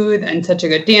smooth and such a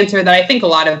good dancer that I think a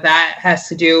lot of that has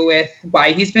to do with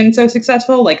why he's been so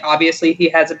successful. Obviously he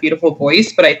has a beautiful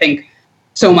voice, but I think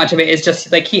so much of it is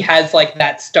just he has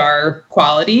that star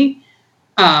quality.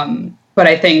 But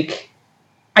I think,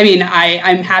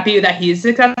 I'm happy that he's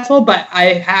successful, but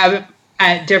I have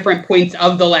at different points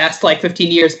of the last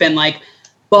 15 years been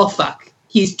well, fuck,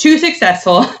 he's too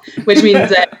successful, which means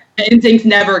that NSYNC's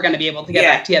never going to be able to get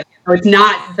back together. Or it's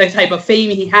not the type of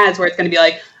fame he has where it's going to be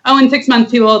in 6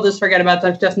 months people will just forget about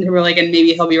Justin Timberlake and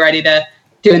maybe he'll be ready to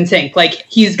do NSYNC.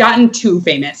 He's gotten too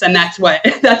famous, and that's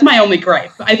my only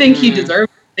gripe. I think he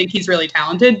deserves it. I think he's really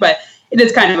talented, but it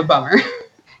is kind of a bummer.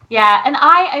 Yeah, and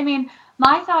I mean,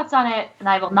 my thoughts on it, and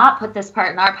I will not put this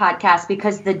part in our podcast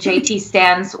because the JT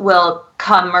stans will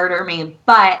come murder me,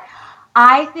 but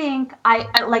I think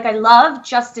I love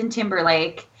Justin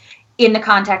Timberlake in the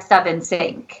context of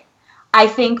NSYNC. I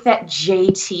think that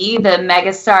JT, the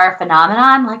megastar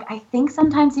phenomenon, I think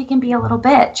sometimes he can be a little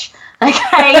bitch.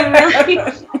 I really,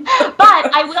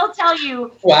 but I will tell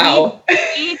you, wow,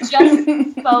 we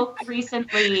just spoke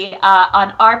recently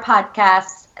on our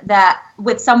podcast that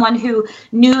with someone who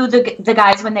knew the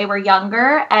guys when they were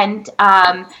younger and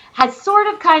has sort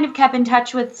of kind of kept in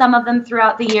touch with some of them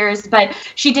throughout the years. But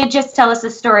she did just tell us a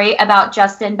story about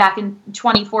Justin back in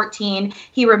 2014.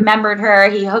 He remembered her.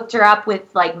 He hooked her up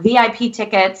with VIP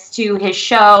tickets to his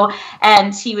show,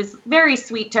 and he was very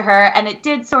sweet to her. And it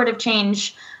did sort of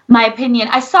change my opinion.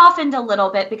 I softened a little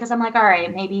bit because I'm all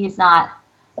right, maybe he's not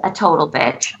a total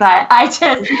bitch. But I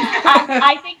think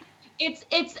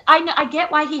I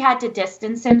get why he had to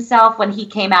distance himself when he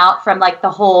came out from like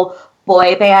the whole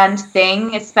boy band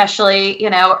thing, especially,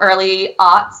 early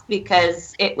aughts,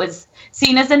 because it was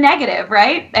seen as a negative,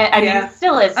 right? I mean, it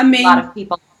still is. A lot of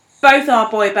people. Both our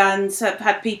boy bands have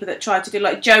had people that tried to do,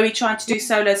 like Joey tried to do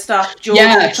solo stuff,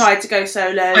 Jordan tried to go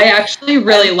solo. I actually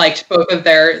really liked both of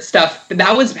their stuff.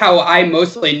 That was how I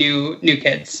mostly knew New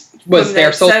Kids, was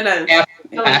their solo.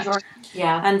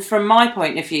 Yeah. And from my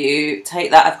point of view,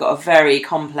 Take That, I've got a very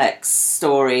complex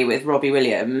story with Robbie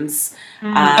Williams.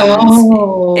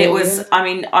 And it was, I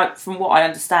mean, from what I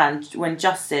understand, when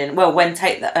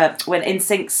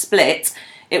NSYNC split,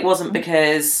 it wasn't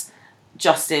because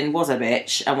Justin was a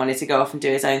bitch and wanted to go off and do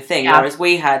his own thing, whereas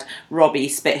we had Robbie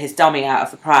spit his dummy out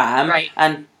of the pram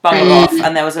and bugger off,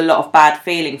 and there was a lot of bad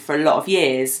feeling for a lot of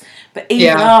years. But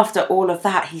even after all of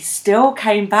that, he still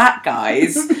came back,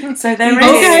 guys. So there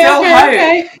is still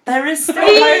hope. There is still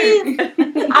hope.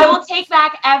 I will take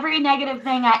back every negative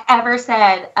thing I ever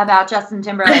said about Justin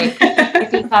Timberlake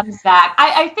if he comes back.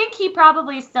 I think he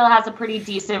probably still has a pretty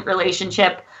decent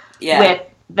relationship with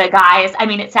the guys. I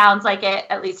mean, it sounds like it,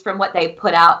 at least from what they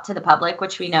put out to the public,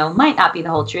 which we know might not be the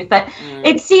whole truth, but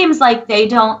it seems like they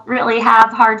don't really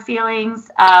have hard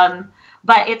feelings.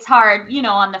 But it's hard,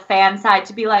 on the fan side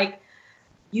to be like,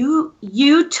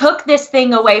 you took this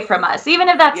thing away from us, even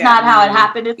if that's not how it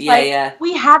happened. It's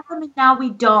we had them and now we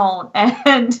don't,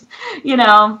 and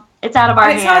it's out of our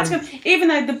hands. Hard to, even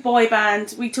though the boy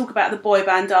band, we talk about the boy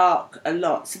band arc a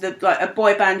lot. So a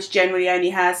boy band generally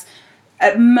only has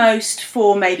at most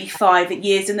 4, maybe 5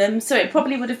 years in them, so it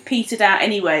probably would have petered out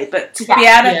anyway. But to be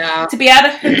able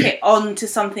to hook it on to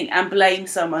something and blame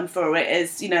someone for it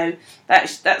is,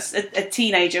 that's a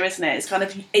teenager, isn't it? It's kind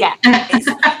of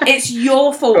it's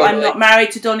your fault. Totally. I'm not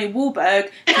married to Donnie Wahlberg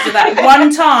because of that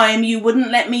one time you wouldn't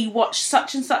let me watch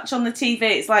such and such on the TV.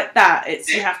 It's like that.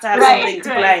 You have to have something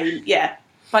to blame. Yeah.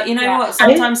 But you know what?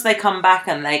 Sometimes they come back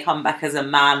and they come back as a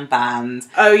man band.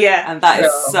 Oh yeah, and that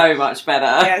is so much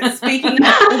better. Yeah, speaking,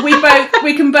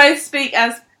 we can both speak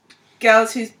as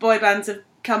girls whose boy bands have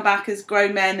come back as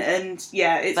grown men, and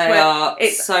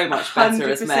it's so much better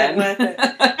as men. Worth it.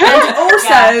 And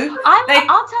also,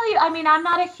 I'll tell you. I mean, I'm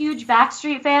not a huge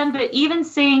Backstreet fan, but even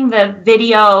seeing the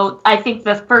video, I think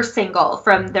the first single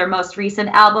from their most recent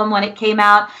album when it came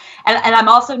out. And I'm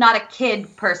also not a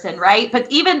kid person, right?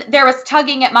 But even there was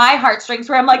tugging at my heartstrings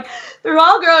where I'm like, they're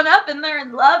all grown up and they're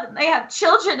in love and they have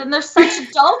children and they're such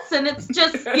adults. And it's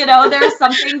just, there's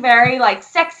something very like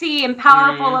sexy and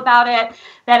powerful about it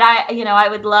that I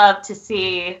would love to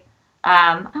see.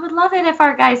 I would love it if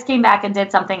our guys came back and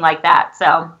did something like that.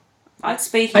 So.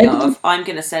 Speaking of, I'm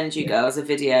going to send you girls a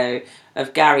video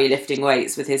of Gary lifting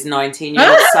weights with his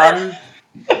 19-year-old son.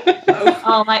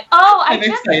 I'm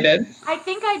excited. I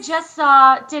think I just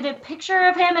did a picture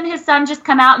of him and his son just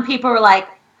come out and people were like,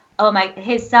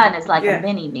 his son is like a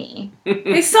mini me.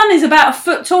 His son is about a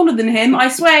foot taller than him. I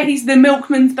swear he's the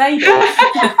milkman's baby.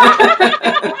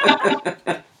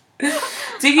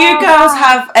 Do you girls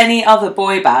have any other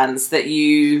boy bands that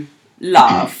you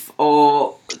love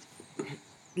or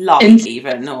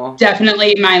even, or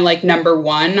definitely my number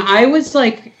one? I was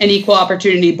an equal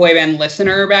opportunity boy band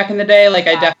listener back in the day. I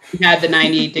definitely had the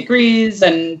 98 Degrees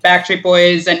and Backstreet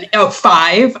Boys and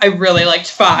Five. I really liked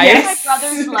Five. Yes. My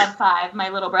brothers love Five. My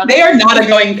little brothers. They are not a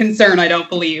going concern, I don't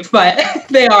believe, but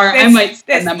they are. I might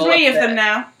send them a little bit. There's 3 of them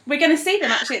now. We're going to see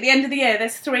them actually at the end of the year.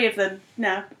 There's 3 of them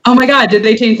now. Oh my God! Did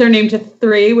they change their name to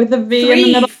 3 with a V in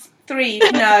the middle? 3.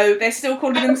 No, they're still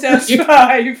calling themselves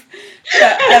 5.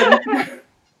 But,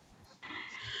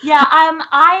 yeah,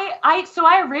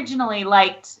 I originally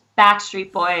liked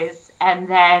Backstreet Boys, and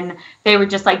then they were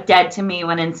just dead to me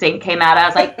when NSYNC came out. I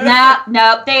was like,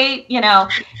 no, they,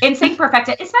 NSYNC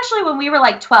perfected, especially when we were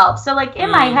 12. So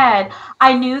in my head,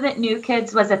 I knew that New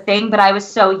Kids was a thing, but I was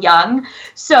so young.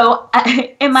 So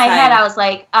in my head, I was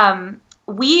like,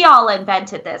 we all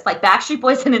invented this. Backstreet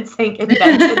Boys and NSYNC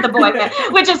invented the boy band,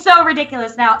 which is so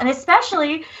ridiculous now. And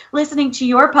especially listening to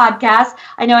your podcast,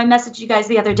 I know I messaged you guys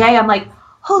the other day. I'm like,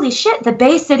 holy shit, the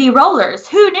Bay City Rollers.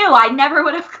 Who knew? I never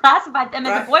would have classified them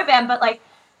as a boy band, but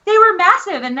they were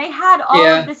massive and they had all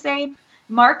of the same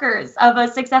markers of a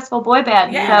successful boy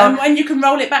band. Yeah, and you can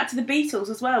roll it back to the Beatles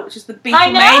as well, which is the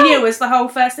Beatlemania was the whole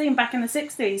first thing back in the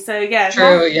 60s. So yeah.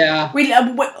 True, yeah.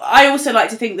 I also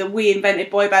like to think that we invented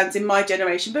boy bands in my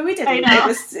generation, but we didn't.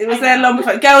 It was there long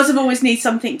before. Girls have always need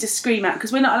something to scream at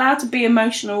because we're not allowed to be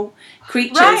emotional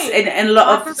creatures in a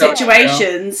lot of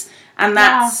situations. And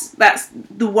that's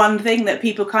the one thing that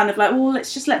people kind of like, well,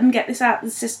 let's just let them get this out of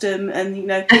the system, and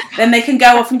then they can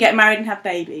go off and get married and have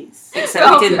babies.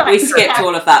 Except we skipped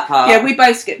all of that part. Yeah, we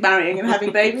both skipped marrying and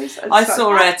having babies. I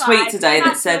saw a tweet today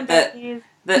that said that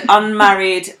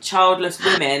unmarried, childless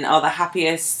women are the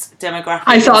happiest demographic.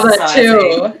 I saw that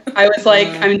too. I was like,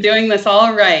 I'm doing this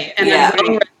all right, and I'm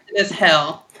going right to this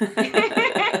hell.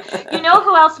 You know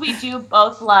who else we do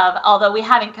both love, although we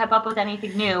haven't kept up with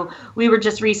anything new? We were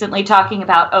just recently talking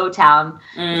about O-Town.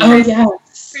 Oh,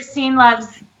 yes. Christine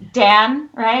loves Dan,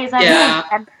 right? Is that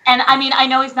him? And I mean, I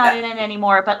know he's not in it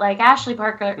anymore, but like Ashley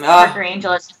Parker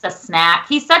Angel is just a snack.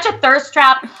 He's such a thirst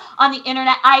trap on the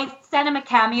internet. I sent him a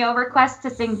cameo request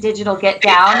to sing Digital Get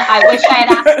Down. I wish I had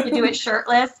asked him to do it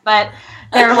shirtless, but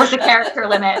there was a character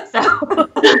limit, so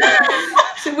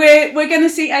we're going to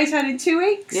see O-Town in 2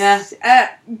 weeks. Yeah.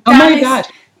 Oh my God.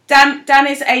 Dan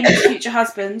is Amy's future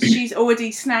husband. She's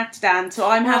already snagged Dan, so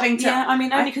I'm having to. Yeah, I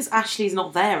mean, only because Ashley's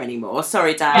not there anymore.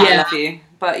 Sorry, Dan, I love you,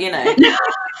 but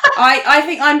I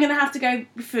think I'm going to have to go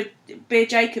for be a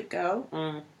Jacob girl.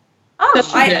 Oh,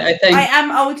 I think. I am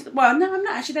old. Well, no, I'm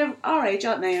not actually. They're our age,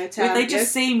 aren't they? They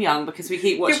just seem young because we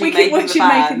keep watching. We keep watching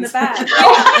Making the Band,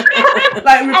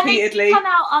 like repeatedly. And they come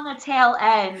out on the tail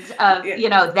end of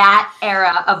that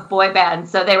era of boy bands,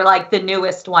 so they were like the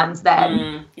newest ones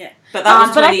then. Yeah, but that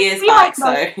was 20 years back. So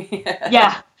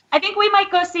I think we might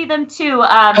go see them too.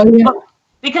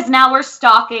 Because now we're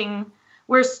stalking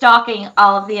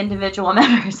all of the individual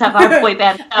members of our boy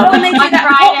band. So when they did that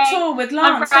pop tour with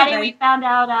Lance, on Friday we found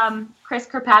out Chris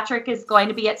Kirkpatrick is going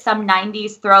to be at some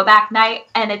 90s throwback night,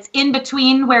 and it's in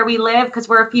between where we live because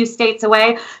we're a few states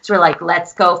away. So we're like,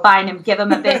 let's go find him, give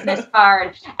him a business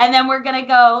card. And then we're going to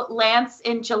go Lance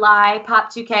in July. Pop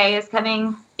 2K is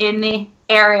coming in the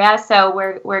area, so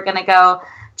we're going to go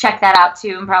check that out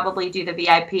too and probably do the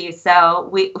VIP. So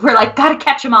we're like, gotta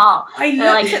catch them all. I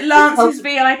looked at Lance's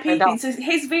VIP thing. So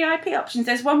his VIP options,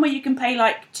 there's one where you can pay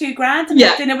like $2,000 and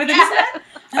have dinner with him.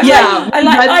 I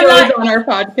like on our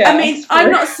podcast. I mean, I'm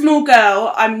not a small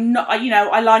girl. I'm not.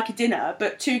 I like a dinner,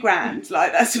 but $2,000,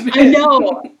 like that's a bit. I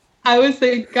know. I was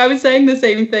saying the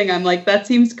same thing. I'm like, that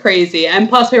seems crazy. And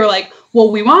plus, we were like, well,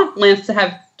 we want Lance to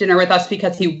have dinner with us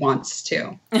because he wants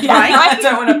to. Yeah, I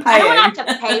don't want to pay. I don't have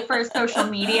to pay for a social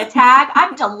media tag.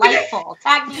 I'm delightful.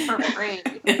 Tag me for free.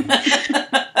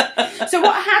 So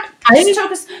what happened?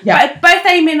 Both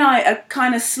Amy and I are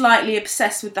kind of slightly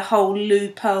obsessed with the whole Lou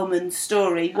Pearlman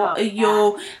story. What are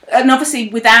your? And obviously,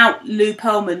 without Lou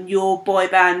Pearlman, your boy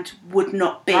band would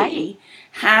not be. Right.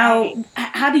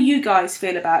 How do you guys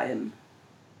feel about him?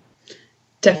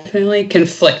 Definitely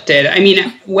conflicted. I mean,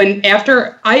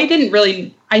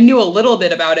 I knew a little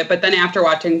bit about it, but then after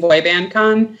watching Boy Band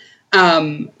Con,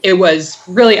 it was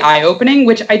really eye-opening,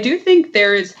 which I do think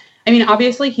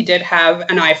obviously he did have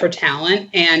an eye for talent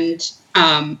and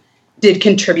did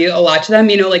contribute a lot to them,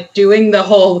 like doing the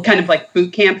whole kind of like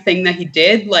boot camp thing that he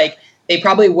did, like they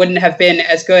probably wouldn't have been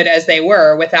as good as they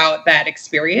were without that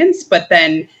experience, but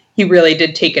then he really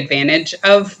did take advantage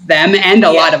of them and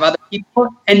a lot of other people,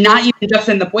 and not even just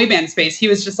in the boy band space. He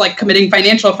was just like committing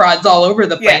financial frauds all over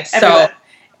the place. So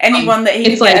anyone that he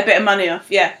could get a bit of money off.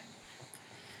 Yeah.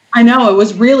 I know, it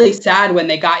was really sad when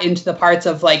they got into the parts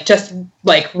of like just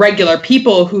like regular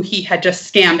people who he had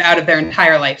just scammed out of their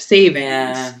entire life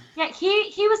savings. Yeah,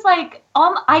 he was like,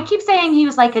 I keep saying he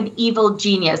was like an evil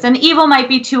genius, and evil might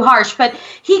be too harsh, but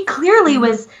he clearly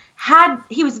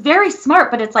he was very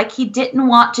smart, but it's like he didn't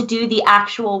want to do the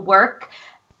actual work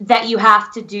that you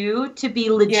have to do to be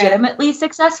legitimately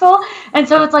successful. And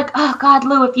so it's like, oh God,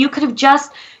 Lou, if you could have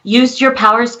just used your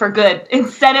powers for good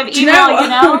instead of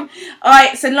evil,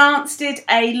 So Lance did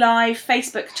a live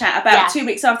Facebook chat about 2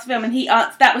 weeks after the film, and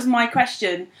that was my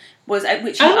question, which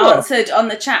he answered on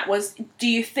the chat was, do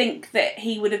you think that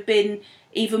he would have been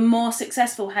even more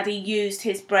successful had he used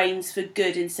his brains for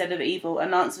good instead of evil?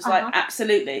 And Lance was like,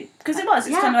 absolutely. Because it was.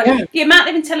 It's kind of like the amount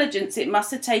of intelligence it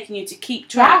must have taken you to keep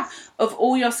track of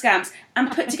all your scams and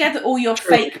put together all your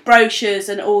fake brochures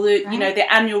and all the,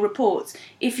 the annual reports.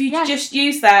 If you just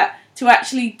use that to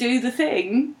actually do the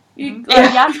thing, you wouldn't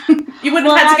have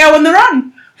had to go on the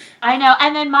run. I know.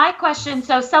 And then my question,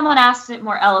 so someone asked it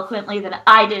more eloquently than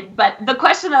I did, but the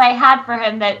question that I had for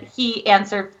him that he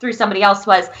answered through somebody else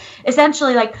was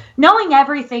essentially like, knowing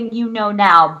everything you know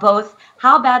now, both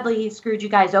how badly he screwed you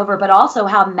guys over, but also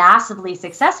how massively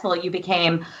successful you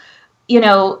became,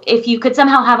 if you could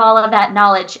somehow have all of that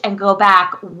knowledge and go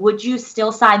back, would you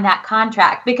still sign that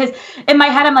contract? Because in my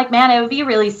head, I'm like, man, it would be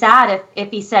really sad if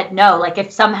he said no, like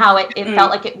if somehow it felt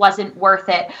like it wasn't worth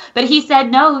it. But he said,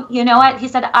 no, you know what? He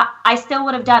said, I still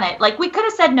would have done it. Like we could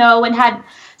have said no and had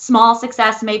small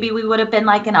success. Maybe we would have been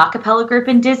like an a cappella group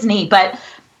in Disney, but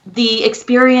the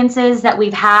experiences that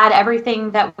we've had,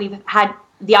 everything that we've had,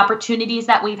 the opportunities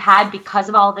that we've had because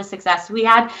of all the success we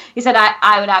had, he said,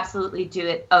 I would absolutely do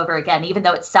it over again, even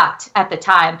though it sucked at the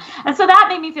time. And so that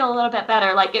made me feel a little bit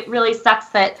better. Like, it really sucks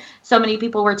that so many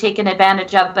people were taken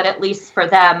advantage of, but at least for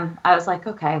them, I was like,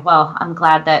 okay, well, I'm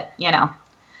glad that,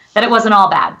 that it wasn't all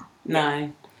bad.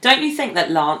 No. Don't you think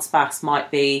that Lance Bass might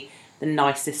be the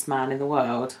nicest man in the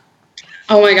world?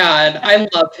 Oh my God, I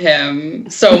love him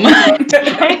so much.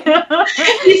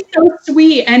 He's so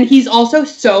sweet, and he's also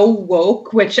so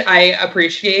woke, which I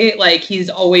appreciate. Like,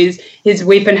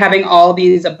 we've been having all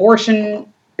these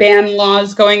abortion ban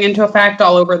laws going into effect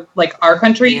all over like our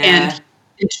country, and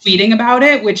tweeting about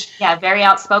it, which very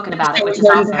outspoken about it, which is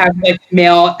awesome. To have like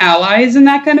male allies and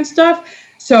that kind of stuff.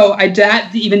 So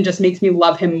that even just makes me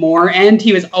love him more, and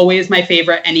he was always my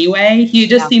favorite anyway. He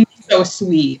just seems so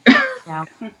sweet. Yeah.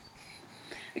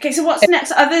 Okay, so what's next?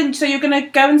 So you're going to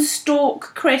go and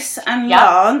stalk Chris and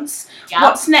Lance. Yep.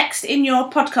 What's next in your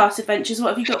podcast adventures? What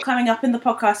have you got coming up in the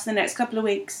podcast in the next couple of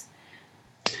weeks?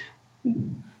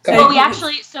 Well, we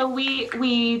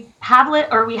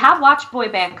have watched Boy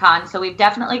Band Con, so we've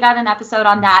definitely got an episode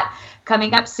on that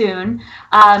coming up soon.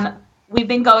 We've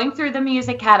been going through the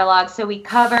music catalog, so we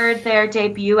covered their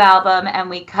debut album, and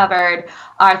we covered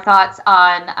our thoughts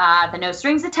on the No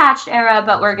Strings Attached era,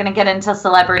 but we're going to get into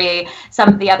Celebrity, some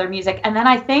of the other music. And then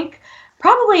I think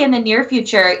probably in the near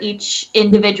future, each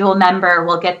individual member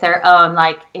will get their own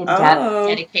like in-depth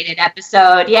dedicated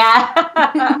episode. Yeah.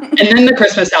 And then the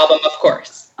Christmas album, of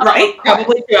course. Right?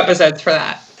 Probably 2 episodes for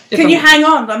that. Can you hang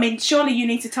on? I mean, surely you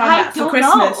need to time that for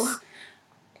Christmas. Know.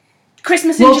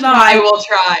 Christmas in July. We'll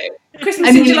try.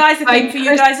 Christmas in July is a thing for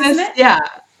you guys, isn't it?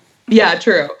 Yeah,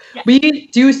 true. Yeah. We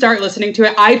do start listening to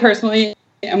it. I personally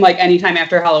am like, anytime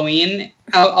after Halloween,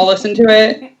 I'll listen to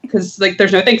it, because like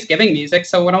there's no Thanksgiving music,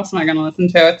 so what else am I going to listen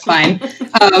to? It's fine.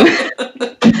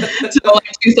 So like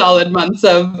 2 solid months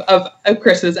of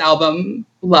Chris's album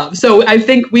love. So I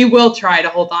think we will try to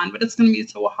hold on, but it's going to be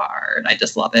so hard. I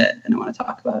just love it, and I want to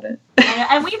talk about it.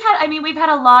 And we've had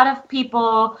a lot of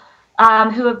people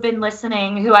who have been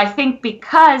listening, who I think,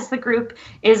 because the group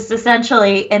is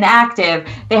essentially inactive,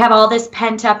 they have all this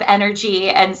pent-up energy,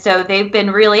 and so they've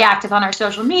been really active on our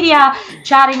social media,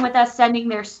 chatting with us, sending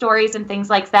their stories and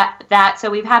things like that. So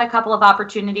we've had a couple of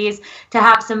opportunities to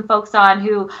have some folks on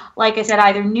who, like I said,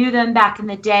 either knew them back in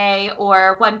the day,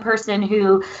 or one person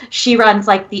who, she runs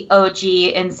like the OG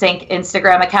NSYNC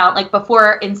Instagram account, like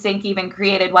before NSYNC even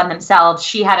created one themselves.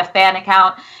 She had a fan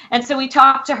account. And so we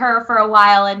talked to her for a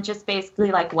while, and just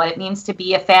basically like what it means to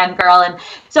be a fangirl. And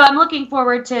so I'm looking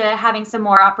forward to having some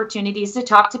more opportunities to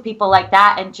talk to people like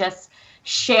that and just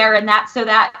share in that, so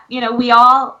that, we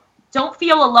all don't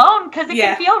feel alone, because it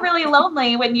can feel really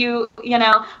lonely when you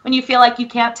feel like you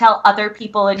can't tell other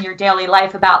people in your daily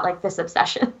life about like this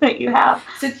obsession that you have.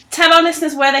 So tell our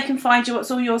listeners where they can find you. What's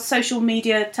all your social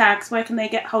media tags? Where can they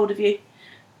get hold of you?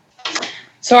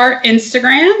 So our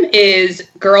Instagram is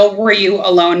Girl Were You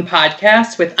Alone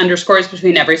Podcast, with underscores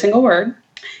between every single word.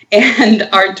 And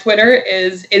our Twitter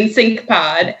is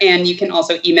NSYNCPod, and you can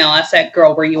also email us at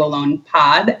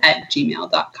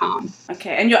girlwereyoualonepod@gmail.com.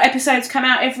 Okay, and your episodes come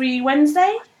out every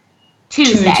Wednesday?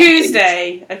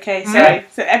 Tuesday. Okay, so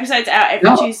episodes out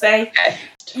every Tuesday. Okay.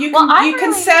 You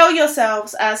can sell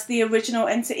yourselves as the original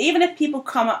NSYNC. Even if people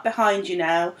come up behind you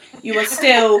now, you are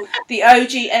still the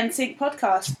OG NSYNC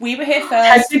podcast. We were here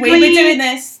first. We were doing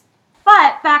this.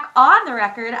 But back on the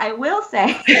record, I will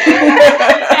say,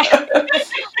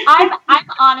 I'm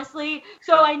honestly,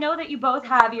 so I know that you both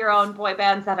have your own boy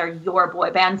bands that are your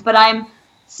boy bands, but I'm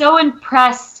so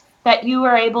impressed that you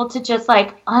were able to just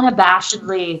like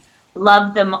unabashedly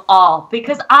love them all,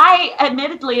 because I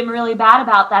admittedly am really bad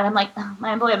about that. I'm like, oh,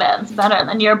 my boy band's better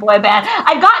than your boy band.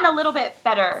 I've gotten a little bit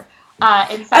better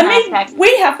in some aspects.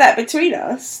 We have that between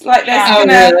us. Like, there's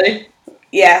really?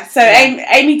 Yeah, so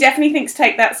Amy definitely thinks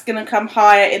Take That's going to come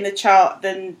higher in the chart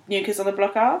than New Kids on the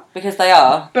Block are. Because they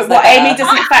are. But what Amy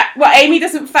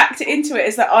doesn't factor into it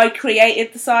is that I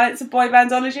created the science of boy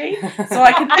bandology, so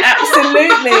I can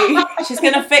absolutely... She's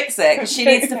going to fix it, because she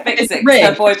needs to fix it, because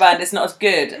her boy band is not as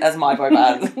good as my boy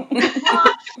band. So,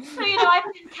 I've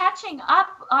been catching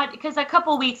up, because a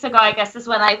couple weeks ago, I guess, is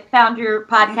when I found your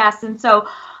podcast, and so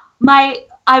I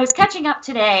was catching up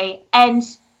today, and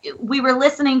we were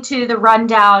listening to the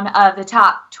rundown of the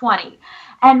top 20,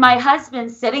 and my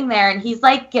husband's sitting there, and he's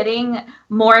like getting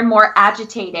more and more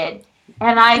agitated,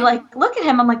 and I like look at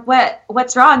him, I'm like,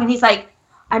 what's wrong? And he's like,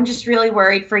 I'm just really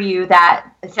worried for you that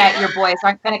your boys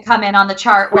aren't going to come in on the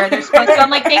chart where they're supposed to. I'm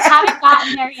like, they haven't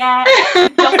gotten there yet.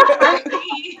 Don't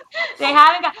worry. They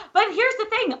haven't got. But here's the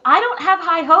thing. I don't have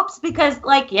high hopes because,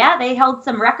 like, yeah, they held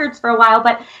some records for a while,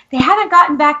 but they haven't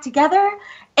gotten back together.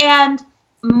 And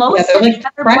most they're like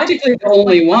practically the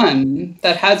only one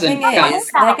that hasn't gotten.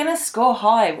 They're going to score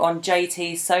high on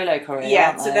JT's solo career.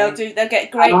 Yeah, so they'll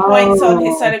get great points on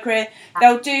his solo career.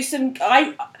 They'll do some.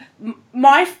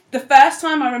 The first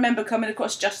time I remember coming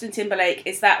across Justin Timberlake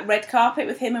is that red carpet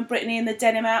with him and Britney in the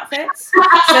denim outfits.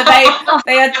 So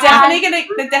they are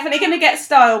definitely gonna get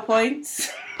style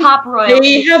points. Pop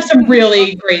royalty. They have some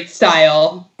really great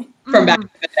style from back in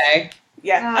the day.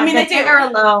 Yeah, I mean they do. They're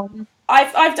alone.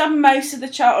 I've done most of the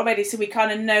chart already, so we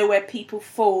kind of know where people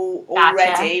fall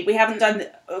already. Gotcha. We haven't done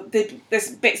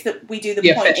there's bits that we do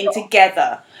the pointing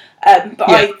together.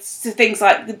 So things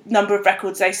like the number of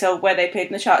records they sold, where they appeared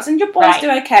in the charts, and your boys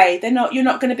do okay. You're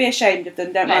not going to be ashamed of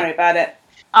them. Don't worry about it.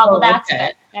 Oh, well, that's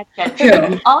good. That's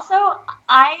good. Also,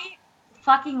 I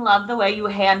fucking love the way you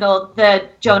handled the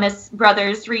Jonas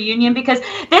Brothers reunion, because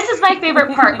this is my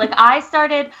favorite part. Like,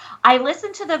 I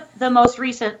listened to the most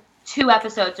recent 2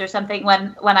 episodes or something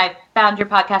when I found your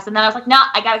podcast, and then I was like, no,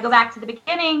 I got to go back to the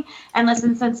beginning and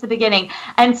listen since the beginning.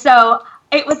 And so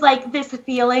it was like this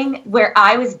feeling where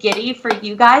I was giddy for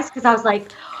you guys, because I was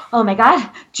like, oh my God,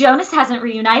 Jonas hasn't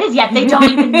reunited yet. They don't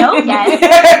even know yet.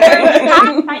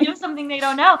 I know something they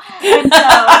don't know. And so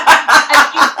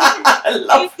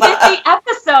you did the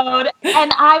episode,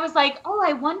 and I was like, oh,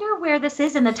 I wonder where this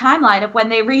is in the timeline of when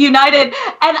they reunited.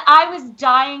 And I was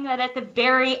dying that at the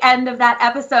very end of that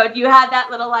episode, you had that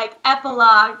little like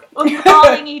epilogue of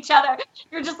calling each other.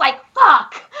 You're just like,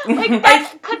 fuck.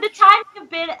 Like, could the time have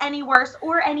been any worse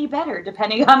or any better,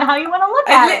 depending on how you want to look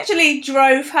at it? I literally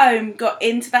drove home, got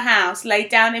into the house, laid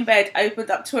down in bed, opened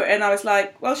up Twitter, and I was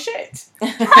like, well, shit.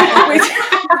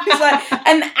 It was like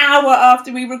an hour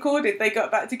after we recorded, they got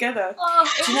back together.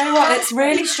 Do you know what? It's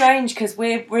really strange, because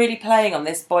we're really playing on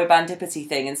this boy bandipity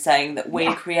thing and saying that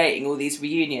we're creating all these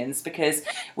reunions, because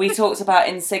we talked about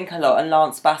NSYNC a lot, and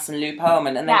Lance Bass and Lou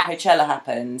Pearlman, and then Coachella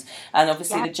happened, and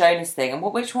obviously the Jonas thing. And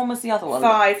which one was the other one?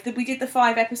 5. We did the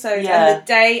 5 episodes, and the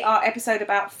day our episode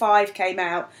about 5 came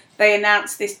out, they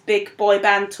announced this big boy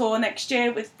band tour next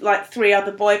year with like 3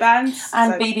 other boy bands.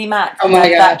 And BB Mac. Oh my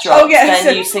God. That dropped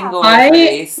their new single.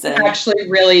 I actually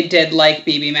really did like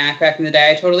BB Mac back in the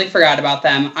day. I totally forgot about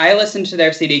them. I listened to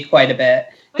their CD quite a bit.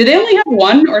 Did they only have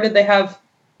one, or did they have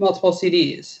multiple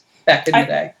CDs back in the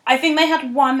day? I think they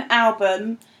had one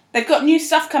album. They've got new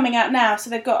stuff coming out now.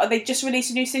 So they just released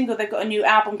a new single. They've got a new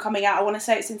album coming out. I want to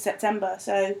say it's in September.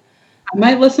 So I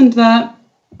might listen to that.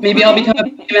 Maybe I'll become a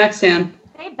BB Mac fan.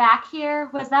 They back here?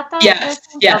 Was that the Yes,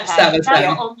 okay. that was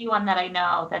the only one that I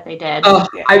know that they did. Oh,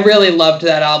 I really loved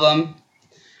that album.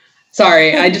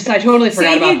 Sorry, I totally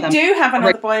forgot about them. You do have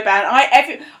another boy band.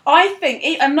 I think,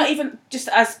 I'm not even just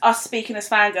as us speaking as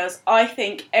fangirls, I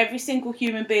think every single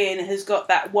human being has got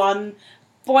that one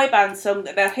boy band song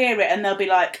that they'll hear it and they'll be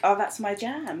like, oh, that's my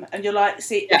jam. And you're like,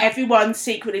 see, everyone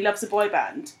secretly loves a boy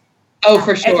band. Oh,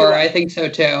 for sure. Everyone. I think so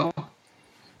too.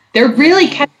 They're really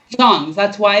catchy songs.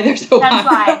 That's why they're so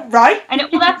popular. Right? And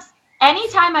that's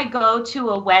anytime I go to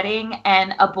a wedding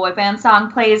and a boy band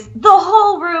song plays, the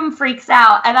whole room freaks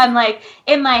out. And I'm like,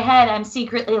 in my head, I'm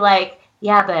secretly like,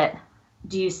 yeah, but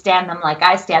do you stand them like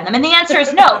I stand them? And the answer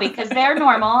is no, because they're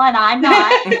normal and I'm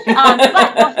not.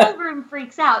 But the whole room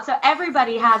freaks out. So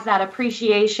everybody has that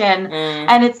appreciation.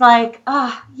 And it's like,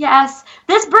 oh, yes,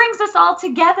 this brings us all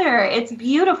together. It's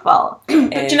beautiful. But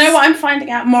do you know what I'm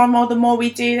finding out more and more, the more we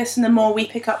do this and the more we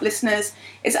pick up listeners,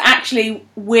 is actually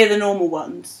we're the normal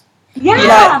ones.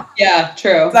 Yeah. Yeah,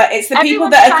 true. Like, it's the people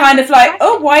that are kind of like,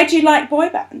 oh, why do you like boy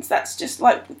bands? That's just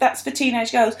like, that's for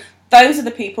teenage girls. Those are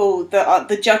the people that are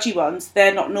the judgy ones.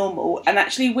 They're not normal, and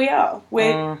actually we are.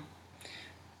 We're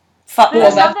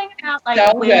There's something about like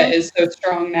nostalgia is so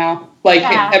strong now. Like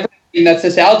everything that's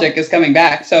nostalgic is coming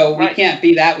back, so we can't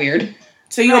be that weird.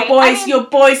 So your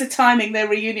boys are timing their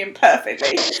reunion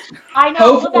perfectly. I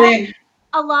know. Hopefully.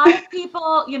 A lot of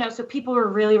people, so people were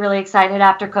really, really excited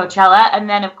after Coachella, and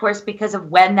then of course because of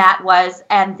when that was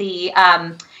and the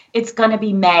It's Gonna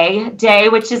Be May Day,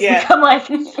 which has become like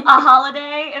a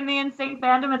holiday in the NSYNC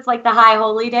fandom. It's like the High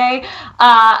Holy Day.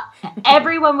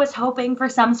 Everyone was hoping for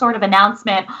some sort of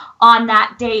announcement on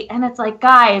that date. And it's like,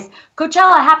 guys,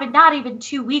 Coachella happened not even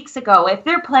 2 weeks ago. If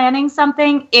they're planning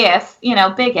something, big if,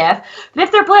 but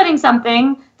if they're planning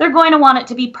something, they're going to want it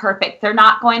to be perfect. They're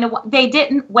not going to, they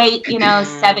didn't wait,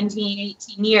 17,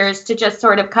 18 years to just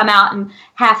sort of come out and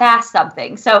half-ass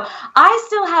something. So I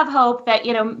still have hope that,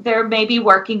 they're maybe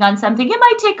working on something. It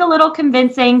might take a little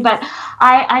convincing, but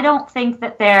I don't think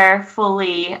that they're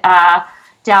fully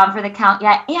down for the count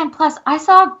yet. And plus, I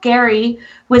saw Gary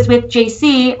was with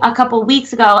JC a couple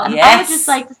weeks ago, and I would just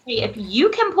like to say, if you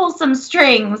can pull some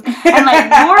strings and you're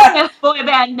in a boy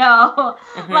band, give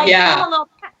a little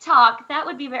pep talk, that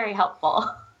would be very helpful.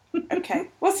 Okay,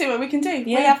 we'll see what we can do. Yeah.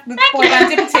 We have the boy band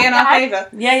dipity in our favour.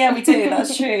 Yeah, we do.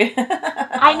 That's true.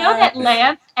 I know that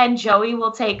Lance and Joey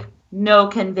will take no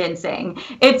convincing.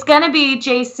 It's going to be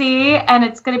JC and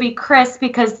it's going to be Chris,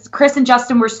 because Chris and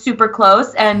Justin were super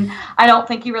close, and I don't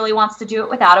think he really wants to do it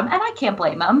without him, and I can't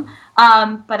blame him.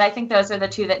 But I think those are the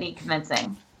two that need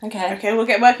convincing. Okay, we'll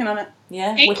get working on it.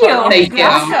 Yeah. Thank you. Thank you.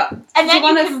 And then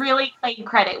you can really claim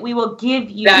credit. We will give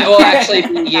you. That will actually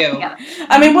be you.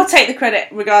 I mean, we'll take the credit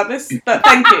regardless, but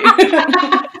thank you.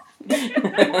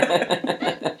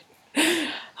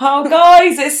 Oh,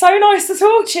 guys, it's so nice to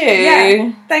talk to you.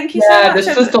 Yeah, thank you so much.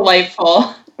 This was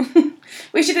delightful.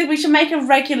 We should make a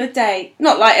regular day.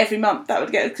 Not like every month, that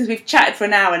would get, because we've chatted for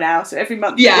an hour now, so every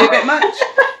month would be a bit much.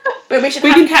 But we should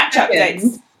have catch-up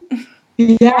dates.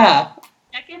 Yeah.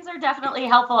 Check-ins are definitely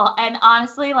helpful. And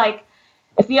honestly,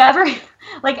 if you ever,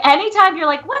 anytime you're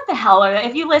like, what the hell are they?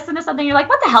 If you listen to something, you're like,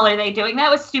 what the hell are they doing? That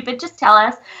was stupid. Just tell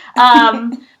us.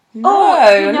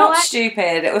 Not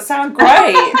stupid. It will sound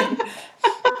great.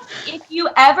 If you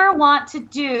ever want to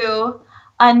do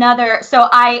another, so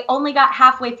I only got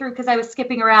halfway through because I was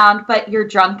skipping around, but your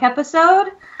drunk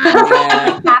episode,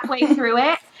 halfway through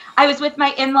it, I was with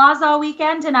my in-laws all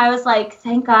weekend, and I was like,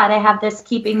 thank God I have this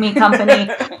keeping me company.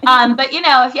 But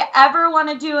if you ever want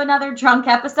to do another drunk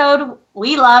episode,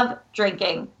 we love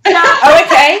drinking.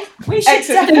 Okay. We should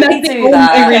definitely do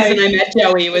that. The only reason I met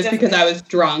Joey was because I was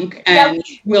drunk and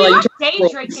willing to day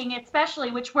drinking,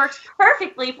 especially, which works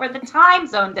perfectly for the time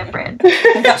zone difference.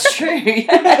 That's true. Okay,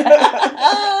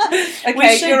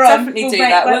 we should definitely do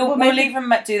that. We'll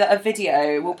even do that a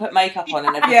video. We'll put makeup on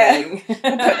and everything.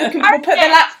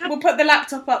 We'll put the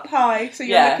laptop up high so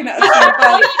you're looking at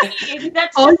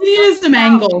us. All you need is some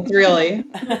angles, really.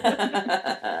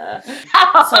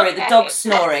 Sorry, the dog's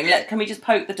snoring. Can we just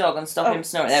poke the dog and stop him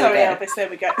snoring? There we go. Elvis, there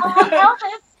we go.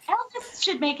 Elvis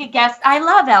should make a guest. I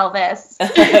love Elvis.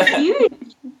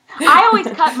 I always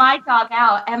cut my dog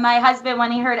out, and my husband,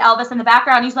 when he heard Elvis in the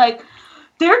background, he's like,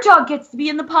 their dog gets to be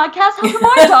in the podcast. How come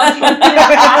my dog can't be in the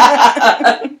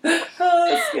podcast? Oh,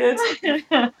 that's good.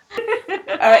 All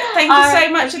right, thank you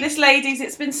so much for this, ladies.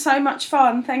 It's been so much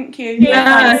fun. Thank you.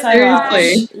 Yeah,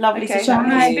 seriously. Much. Lovely to chat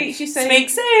with you. Speak to you soon. Speak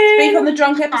soon. Speak on the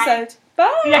drunk episode.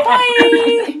 Bye.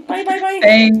 Bye. Bye. Bye. Bye.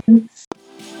 Thanks.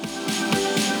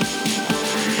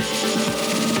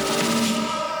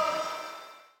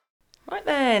 Right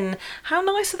then, how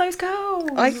nice are those girls?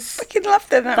 I fucking love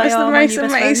them. That was the most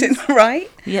amazing, right?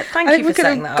 Yeah, thank you for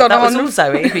saying that. That was all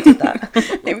Zoe who did that. I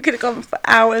think we could have gone for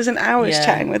hours and hours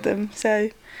chatting with them. So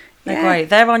they're great.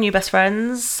 They're our new best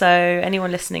friends. So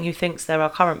anyone listening who thinks they're our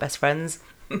current best friends,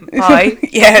 bye.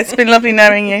 Yeah, it's been lovely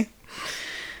knowing you.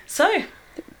 So,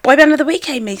 boy band of the week,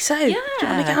 Amy. So yeah,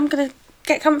 I'm gonna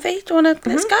get comfy. Do you wanna?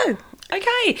 Let's go.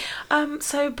 Okay,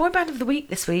 so boy band of the week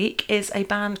this week is a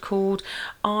band called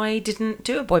I Didn't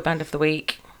Do a Boy Band of the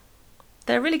Week.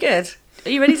 They're really good. Are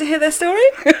you ready to hear their story?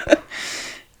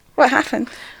 What happened?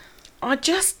 I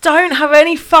just don't have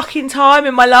any fucking time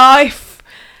in my life.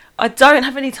 I don't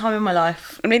have any time in my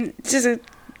life. I mean, this is a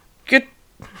good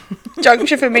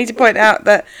juncture for me to point out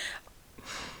that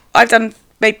I've done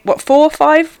maybe 4 or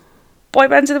 5 boy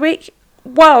bands of the week,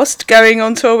 whilst going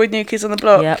on tour with New Kids on the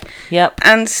Block. Yep.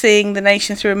 And seeing the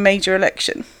nation through a major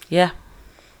election. Yeah.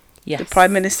 Yes. The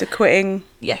Prime Minister quitting.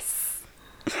 Yes.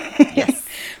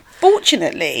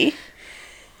 Fortunately,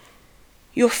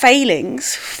 your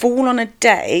failings fall on a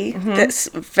day that's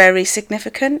very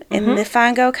significant in the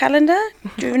Fangirl calendar.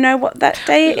 Do you know what that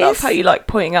day is? I love how you like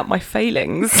pointing out my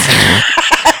failings.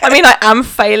 I mean, I am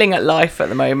failing at life at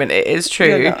the moment. It is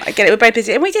true. I get it. We're both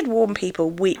busy. And we did warn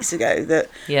people weeks ago that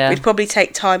we'd probably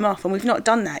take time off, and we've not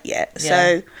done that yet. Yeah.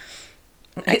 So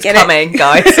it's coming,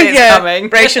 guys. It's coming.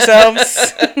 Brace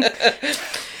yourselves.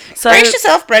 Brace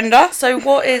yourself, Brenda. So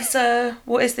what is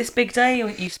this big day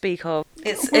you speak of?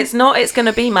 It's not. It's going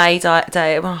to be May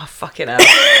Day. Oh, fucking hell.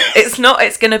 It's not.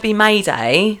 It's going to be May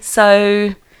Day.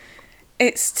 So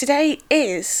today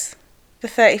is the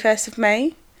 31st of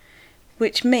May.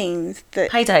 Which means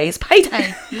that... Payday.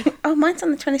 Oh, mine's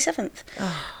on the 27th.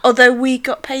 Oh. Although we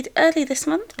got paid early this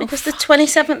month because the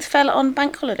 27th fell on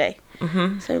bank holiday.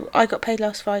 Mm-hmm. So I got paid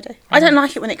last Friday. I don't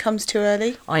like it when it comes too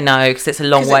early. I know, because it's a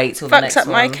long wait till the next one. Fucks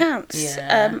up my accounts.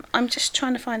 Yeah. I'm just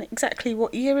trying to find exactly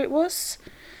what year it was.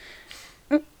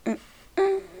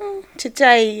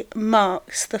 Today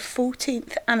marks the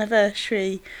 14th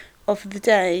anniversary of the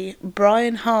day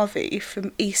Brian Harvey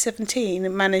from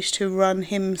E17 managed to run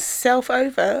himself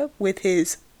over with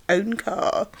his own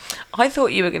car. I thought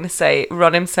you were going to say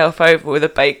run himself over with a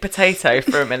baked potato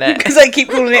for a minute. Because I keep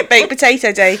calling it Baked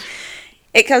Potato Day.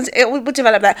 We'll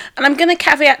develop that. And I'm going to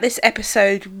caveat this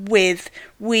episode with,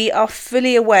 we are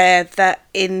fully aware that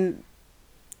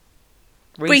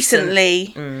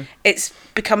recently it's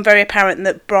become very apparent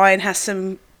that Brian has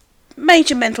some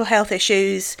major mental health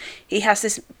issues. He has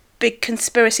this big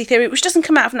conspiracy theory, which doesn't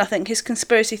come out of nothing. His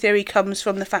conspiracy theory comes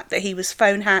from the fact that he was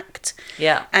phone hacked.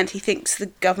 Yeah. And he thinks the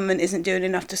government isn't doing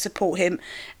enough to support him.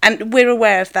 And we're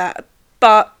aware of that.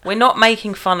 But we're not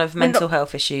making fun of mental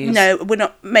health issues. No, we're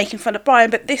not making fun of Brian,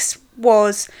 but this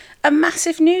was a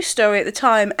massive news story at the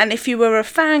time. And if you were a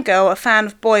fangirl, a fan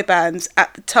of boy bands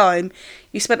at the time,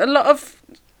 you spent a lot of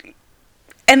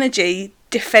energy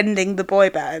defending the boy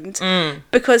band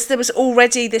because there was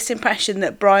already this impression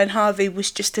that Brian Harvey was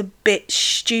just a bit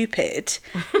stupid.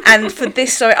 And for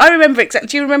this story, I remember exactly.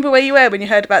 Do you remember where you were when you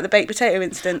heard about the baked potato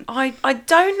incident? I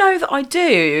don't know that I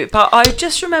do, but I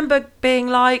just remember being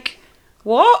like,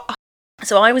 what?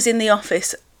 So I was in the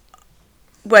office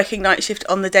working night shift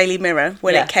on the Daily Mirror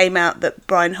when it came out that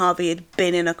Brian Harvey had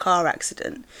been in a car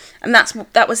accident, and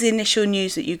that was the initial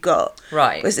news that you got.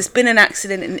 Right, was there's been an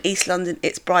accident in East London?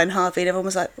 It's Brian Harvey, and everyone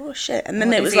was like, "Oh shit!" And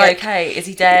then it was like, "Okay, is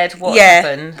he dead? What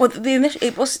happened?" Well,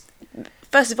 it was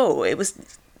first of all, it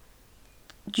was,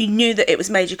 you knew that it was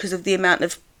major because of the amount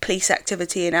of police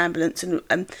activity and ambulance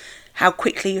and how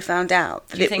quickly you found out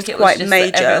that it was quite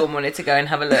major. That everyone wanted to go and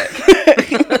have a look.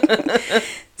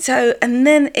 So, and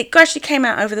then it gradually came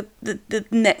out over the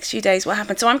next few days what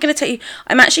happened. So I'm going to tell you,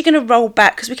 I'm actually going to roll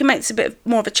back, because we can make this a bit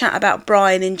more of a chat about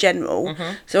Brian in general.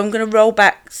 Mm-hmm. So I'm going to roll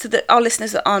back so that our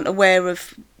listeners that aren't aware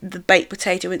of the baked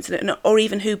potato incident, or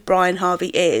even who Brian Harvey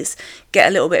is, get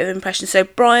a little bit of impression. So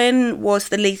Brian was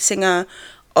the lead singer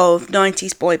of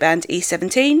 90s boy band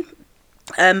E17.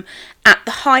 At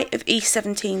the height of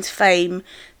E17's fame,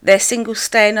 their single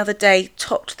Stay Another Day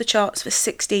topped the charts for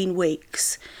 16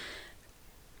 weeks.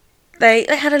 They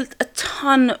had a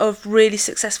ton of really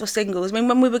successful singles. I mean,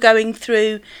 when we were going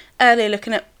through earlier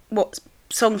looking at what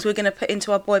songs we're going to put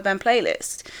into our boy band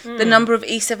playlist, the number of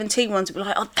E17 ones were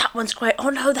like, oh, that one's great, oh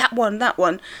no, that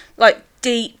one. Like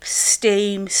Deep,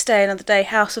 Steam, Stay Another Day,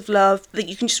 House of Love, that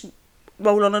you can just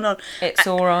roll on and on. It's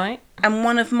alright. And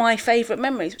one of my favourite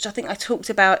memories, which I think I talked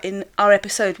about in our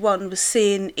episode 1, was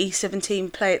seeing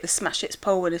E17 play at the Smash Hits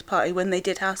Poll Winners Party when they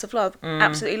did House of Love.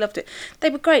 Absolutely loved it. They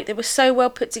were great. They were so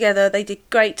well put together. They did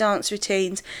great dance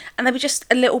routines, and they were just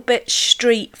a little bit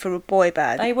street for a boy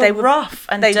band. They were rough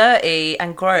and dirty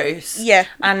and gross. Yeah.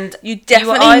 And you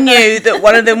definitely knew that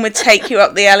one of them would take you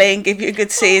up the alley and give you a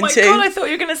good seeing too. Oh my God, I thought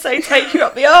you were going to say take you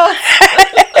up the arse.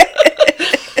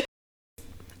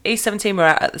 E17 were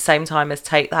out at the same time as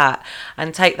Take That,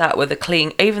 and Take That with a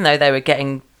clean, even though they were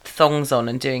getting thongs on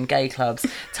and doing gay clubs,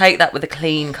 Take That with the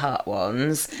clean cut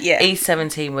ones. Yeah.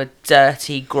 E17 were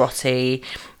dirty, grotty,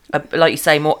 like you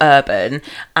say, more urban,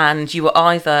 and you were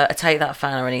either a Take That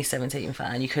fan or an E17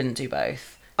 fan. You couldn't do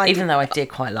both. Even though I did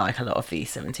quite like a lot of the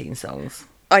E17 songs.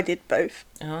 I did both.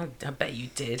 Oh, I bet you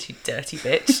did, you dirty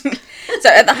bitch. So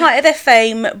at the height of their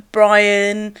fame,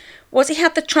 Brian, he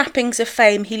had the trappings of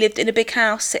fame. He lived in a big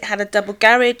house. It had a double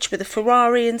garage with a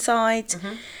Ferrari inside.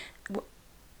 Mm-hmm.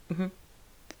 Mm-hmm.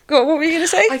 What were you going to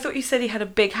say? I thought you said he had a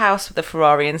big house with a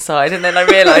Ferrari inside, and then I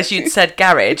realised you'd said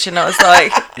garage, and I was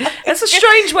like, that's a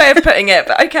strange way of putting it,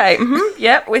 but okay,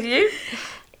 yeah, with you.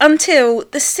 Until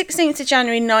the 16th of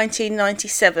January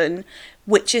 1997,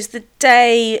 which is the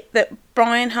day that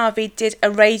Brian Harvey did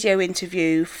a radio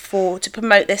interview to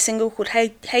promote their single called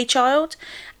Hey Child.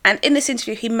 And in this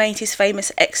interview, he made his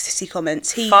famous ecstasy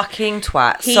comments. Fucking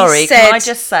twat. Sorry, can I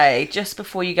just say, just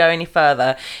before you go any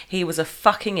further, he was a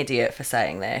fucking idiot for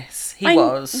saying this. He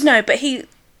was. No, but he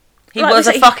was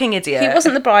a fucking idiot. He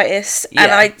wasn't the brightest.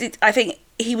 Yeah. And I think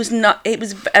he was not. It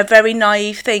was a very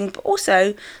naive thing, but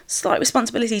also slight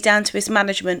responsibility down to his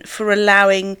management for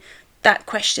allowing that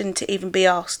question to even be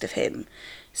asked of him.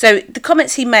 So the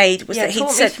comments he made was that he'd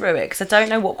said... talk me through it, because I don't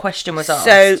know what question was asked.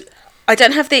 So I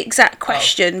don't have the exact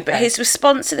question, but his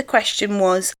response to the question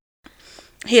was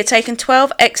he had taken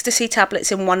 12 ecstasy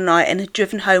tablets in one night and had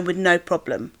driven home with no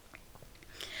problem.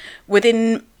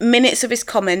 Within minutes of his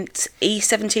comments,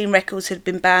 E17 Records had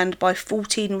been banned by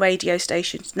 14 radio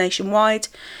stations nationwide,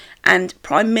 and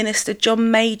Prime Minister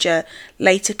John Major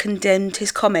later condemned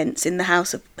his comments in the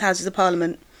Houses of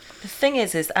Parliament. The thing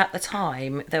is at the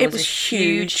time there was a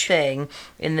huge thing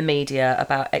in the media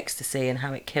about ecstasy and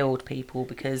how it killed people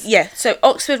because... Yeah, so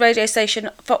Oxford radio station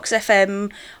Fox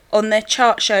FM on their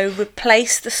chart show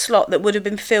replaced the slot that would have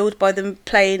been filled by them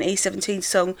playing E17's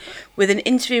song with an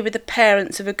interview with the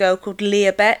parents of a girl called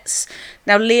Leah Betts.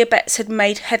 Now, Leah Betts had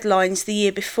made headlines the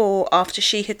year before after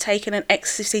she had taken an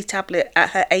ecstasy tablet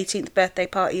at her 18th birthday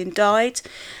party and died,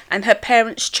 and her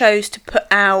parents chose to put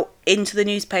out into the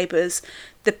newspapers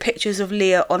the pictures of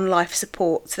Leah on life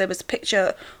support. So there was a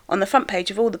picture on the front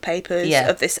page of all the papers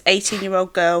of this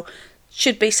 18-year-old girl,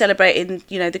 should be celebrating,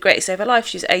 the greatest day of her life.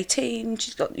 She's 18.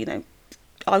 She's got,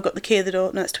 I've got the key of the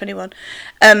door. No, it's 21.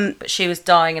 But she was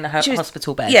dying in a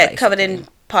hospital bed. Yeah, basically. Covered in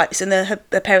pipes. And her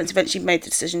parents eventually made the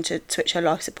decision to switch her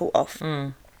life support off.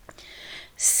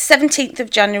 17th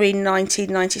of January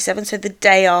 1997, so the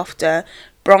day after,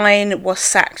 Brian was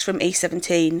sacked from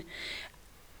E17.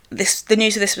 The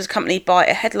news of this was accompanied by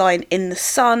a headline in The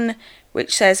Sun,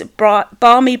 which says,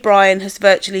 Barmy Brian has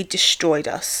virtually destroyed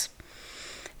us.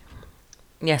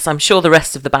 Yes, I'm sure the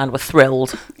rest of the band were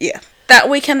thrilled. Yeah. That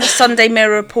weekend, the Sunday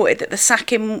Mirror reported that the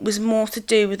sacking was more to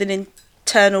do with an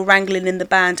internal wrangling in the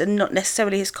band and not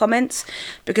necessarily his comments,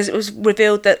 because it was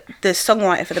revealed that the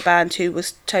songwriter for the band, who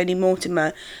was Tony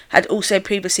Mortimer, had also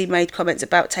previously made comments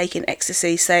about taking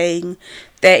ecstasy, saying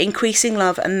they're increasing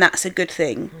love and that's a good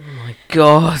thing. Oh my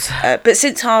God. But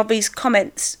since Harvey's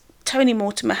comments, Tony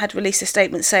Mortimer had released a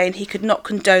statement saying he could not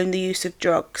condone the use of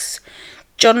drugs.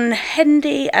 John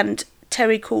Hendy and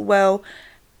Terry Caldwell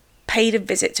paid a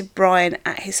visit to Brian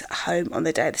at his home on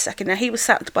the day of the sacking. Now, he was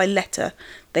sacked by letter.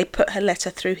 They put her letter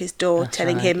through his door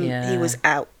telling him he was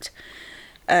out.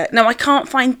 Now, I can't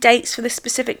find dates for this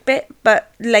specific bit,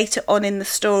 but later on in the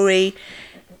story,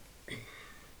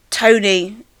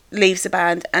 Tony leaves the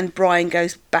band and Brian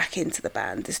goes back into the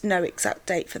band. There's no exact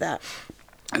date for that.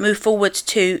 I move forward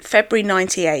to February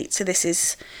 98, so this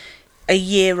is a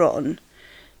year on.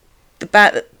 The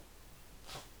band...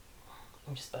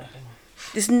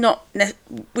 There's not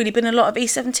really been a lot of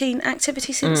E17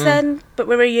 activity since then, but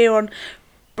we're a year on.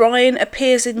 Brian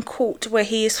appears in court where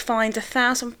he is fined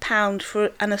 £1,000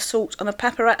 for an assault on a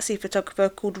paparazzi photographer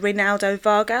called Reynaldo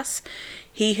Vargas.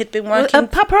 He had been working... A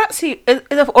paparazzi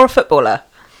or a footballer?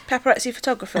 Paparazzi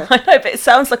photographer. I know, but it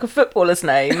sounds like a footballer's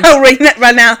name. Oh,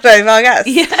 Reynaldo Vargas.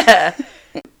 Yeah.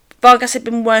 Vargas had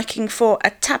been working for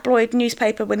a tabloid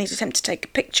newspaper when he'd attempted to take a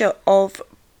picture of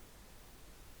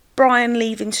Brian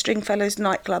leaving Stringfellows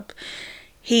nightclub.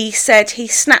 He said he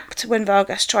snapped when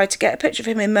Vargas tried to get a picture of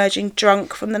him emerging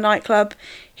drunk from the nightclub.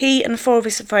 He and 4 of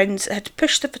his friends had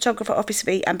pushed the photographer off his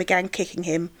feet and began kicking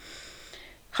him.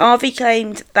 Harvey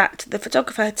claimed that the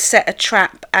photographer had set a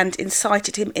trap and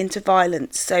incited him into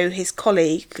violence so his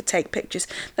colleague could take pictures.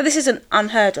 Now, this isn't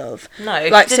unheard of. No,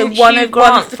 Hugh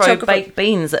Grant throw baked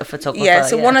beans at a photographer? Yeah,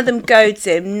 so one of them goads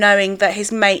him, knowing that his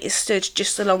mate is stood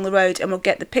just along the road and will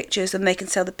get the pictures, and they can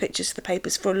sell the pictures to the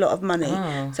papers for a lot of money.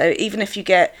 Oh. So even if you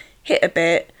get hit a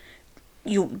bit,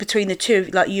 between the two,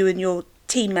 like you and your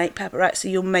teammate paparazzi,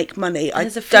 you'll make money. I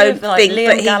don't think that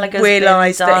he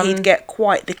realised that he'd get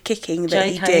quite the kicking that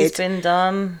he did. JK's been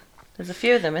done. There's a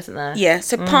few of them, isn't there? Yeah,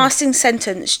 so passing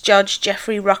sentence, Judge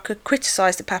Jeffrey Rucker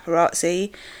criticised the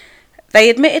paparazzi. They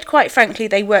admitted, quite frankly,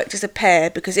 they worked as a pair,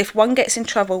 because if one gets in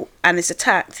trouble and is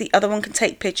attacked, the other one can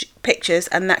take pictures,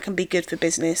 and that can be good for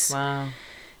business. Wow.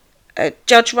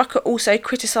 Judge Rucker also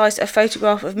criticised a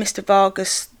photograph of Mr.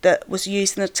 Vargas that was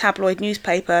used in a tabloid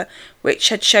newspaper, which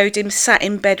had showed him sat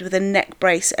in bed with a neck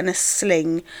brace and a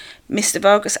sling. Mr.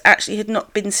 Vargas actually had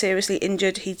not been seriously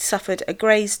injured. He'd suffered a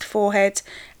grazed forehead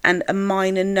and a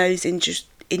minor nose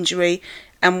injury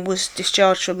and was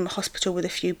discharged from hospital with a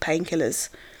few painkillers.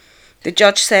 The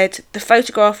judge said the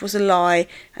photograph was a lie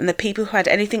and the people who had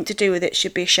anything to do with it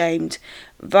should be ashamed.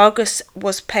 Vargas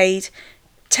was paid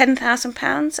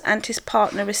 £10,000 and his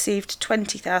partner received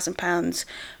 £20,000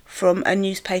 from a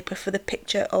newspaper for the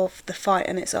picture of the fight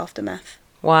and its aftermath.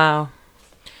 Wow.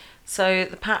 So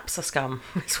the Paps are scum,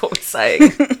 is what we're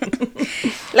saying.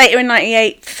 Later in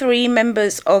 98, 3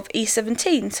 members of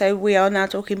E17, so we are now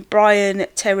talking Brian,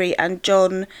 Terry and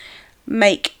John,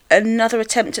 make another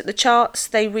attempt at the charts.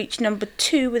 They reach number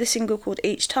 2 with a single called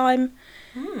Each Time.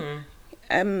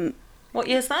 What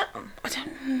year's that?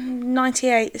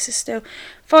 98, this is still...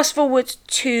 Fast forward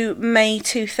to May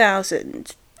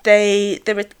 2000. They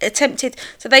attempted...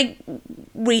 So they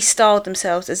restyled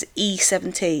themselves as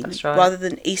E17 rather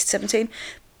than East 17.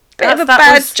 Bit of a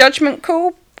bad judgment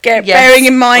call, bearing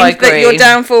in mind that your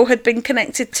downfall had been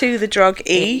connected to the drug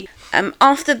E.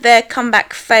 After their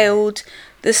comeback failed,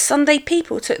 The Sunday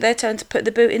People took their turn to put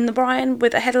the boot in the Brian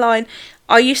with a headline,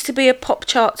 "I used to be a pop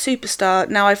chart superstar.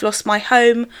 Now I've lost my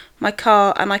home, my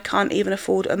car, and I can't even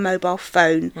afford a mobile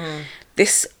phone."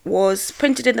 This was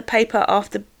printed in the paper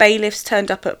after bailiffs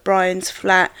turned up at Brian's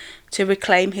flat to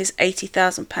reclaim his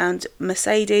 £80,000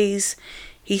 Mercedes.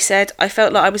 He said, "I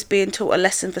felt like I was being taught a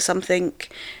lesson for something.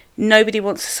 Nobody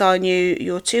wants to sign you.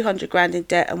 You're 200 grand in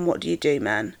debt, and what do you do,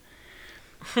 man?"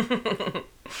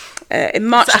 In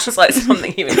March, sounds like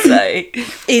something he would say.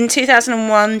 In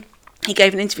 2001, he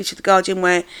gave an interview to The Guardian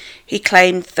where he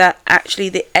claimed that actually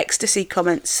the ecstasy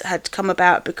comments had come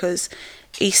about because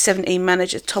East 17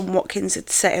 manager Tom Watkins had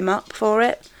set him up for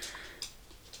it.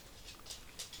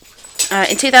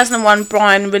 In 2001,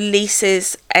 Brian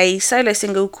releases a solo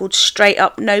single called Straight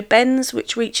Up No Bends,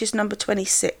 which reaches number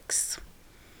 26.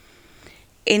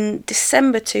 In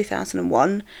December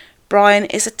 2001, Brian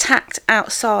is attacked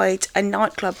outside a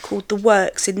nightclub called The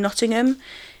Works in Nottingham.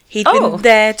 He'd been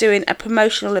there doing a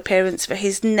promotional appearance for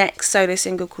his next solo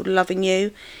single called Loving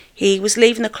You. He was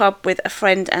leaving the club with a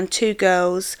friend and 2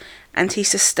 girls, and he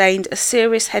sustained a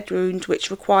serious head wound which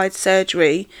required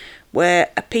surgery, where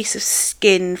a piece of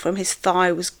skin from his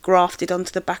thigh was grafted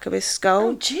onto the back of his skull.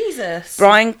 Oh, Jesus.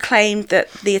 Brian claimed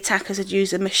that the attackers had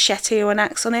used a machete or an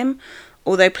axe on him,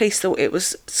 although police thought it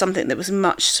was something that was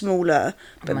much smaller,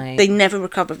 but they never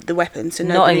recovered the weapon, so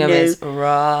nobody knew. Nottingham is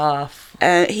rough.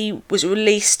 He was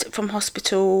released from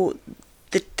hospital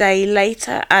the day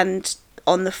later, and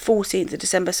on the 14th of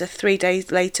December, so 3 days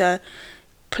later,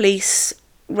 police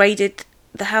raided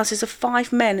the houses of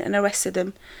 5 men and arrested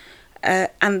them.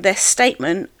 And their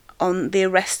statement on the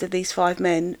arrest of these 5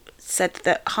 men said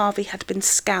that Harvey had been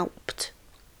scalped.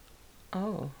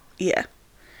 Oh. Yeah.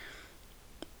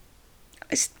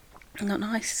 It's not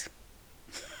nice.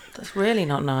 That's really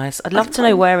not nice. I'd love to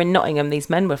know where in Nottingham these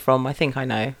men were from. I think I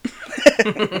know.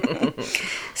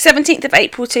 17th of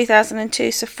April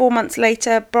 2002, so 4 months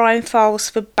later, Brian files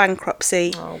for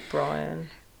bankruptcy. Oh, Brian.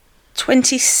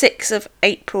 26th of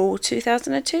April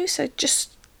 2002, so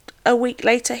just a week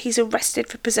later, he's arrested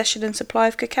for possession and supply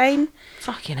of cocaine.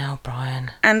 Fucking hell,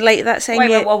 Brian. And later that same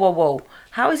year... Wait, whoa.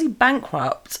 How is he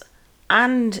bankrupt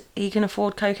and he can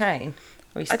afford cocaine?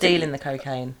 Or he's stealing the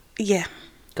cocaine? Yeah.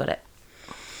 Got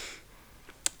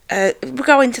it. We'll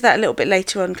go into that a little bit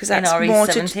later on because that's more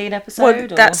to 17 episode.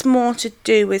 That's more to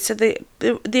do with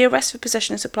the arrest for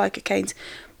possession and supply of cocaine's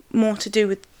more to do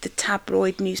with the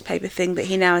tabloid newspaper thing that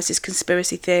he now has his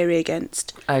conspiracy theory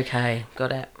against. Okay,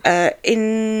 got it.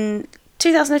 In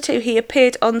 2002, he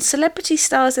appeared on Celebrity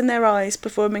Stars in Their Eyes,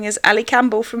 performing as Ali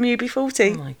Campbell from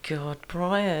UB40. Oh my God,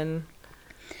 Brian.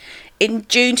 In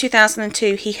June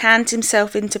 2002, he hands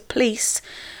himself into police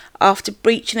after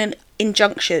breaching an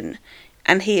injunction,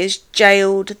 and he is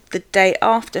jailed the day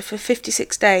after for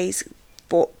 56 days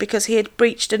because he had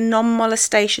breached a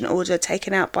non-molestation order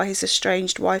taken out by his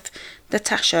estranged wife,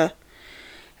 Natasha.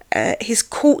 His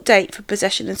court date for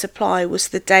possession and supply was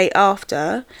the day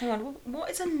after. Hang on, what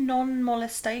is a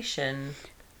non-molestation?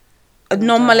 A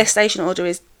non-molestation order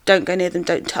is don't go near them,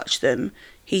 don't touch them.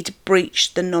 He'd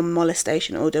breached the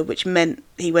non-molestation order, which meant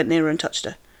he went near her and touched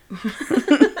her.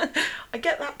 I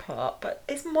get that part, but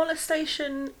is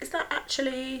that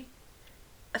actually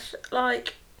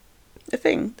like a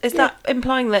thing? Is that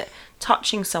implying that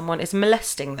touching someone is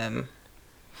molesting them?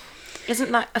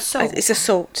 Isn't that assault? It's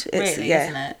assault. It's, really,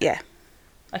 isn't it? Yeah.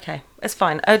 Okay, it's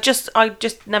fine. I just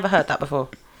never heard that before.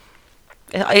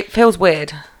 It feels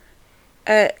weird.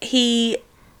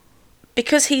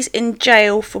 Because he's in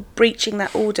jail for breaching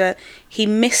that order, he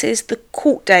misses the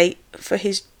court date for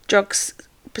his drugs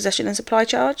possession and supply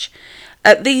charge.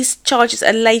 These charges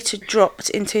are later dropped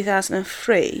in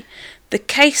 2003. The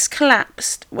case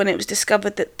collapsed when it was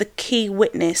discovered that the key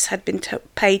witness had been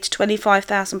paid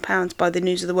 £25,000 by the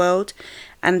News of the World,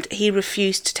 and he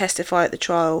refused to testify at the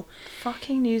trial.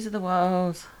 Fucking News of the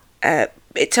World.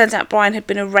 It turns out Brian had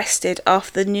been arrested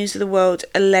after the News of the World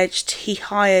alleged he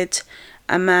hired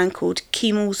a man called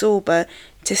Kemal Zorba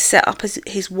to set up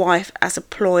his wife as a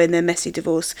ploy in their messy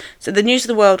divorce. So the News of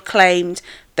the World claimed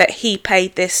that he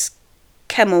paid this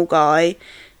Kemal guy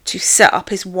to set up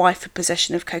his wife for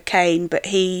possession of cocaine, but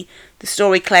the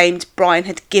story claimed Brian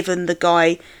had given the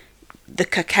guy the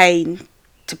cocaine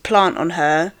to plant on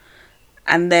her,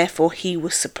 and therefore he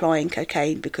was supplying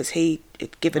cocaine because he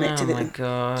had given it to them. Oh my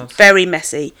God. Very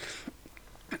messy.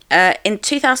 In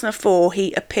 2004,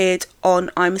 he appeared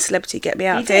on I'm a Celebrity, Get Me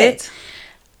Out of Here.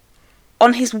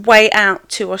 On his way out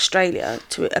to Australia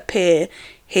to appear,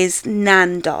 his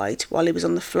nan died while he was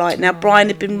on the flight. Now, Brian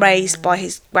had been raised by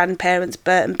his grandparents,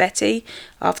 Bert and Betty,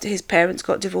 after his parents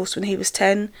got divorced when he was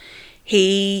 10.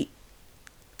 He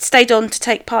stayed on to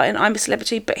take part in I'm a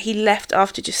Celebrity, but he left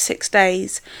after just 6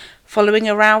 days, following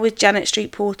a row with Janet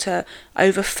Street Porter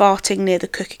over farting near the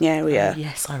cooking area.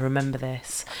 Yes, I remember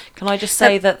this. Can I just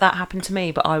say that happened to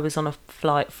me, but I was on a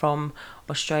flight from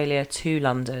Australia to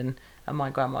London and my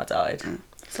grandma died.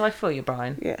 So I feel you,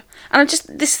 Brian. Yeah. And I just,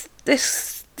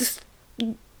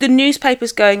 the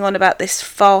newspaper's going on about this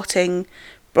farting.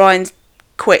 Brian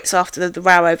quits after the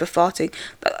row over farting.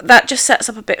 That just sets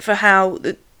up a bit for how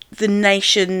the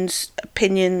nation's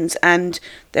opinions and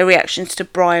their reactions to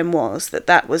Brian was.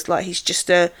 That was like, he's just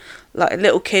a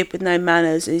little kid with no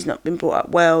manners, and he's not been brought up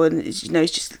well, and he's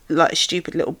just like a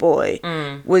stupid little boy.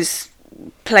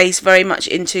 Plays very much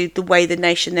into the way the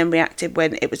nation then reacted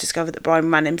when it was discovered that Brian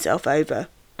ran himself over.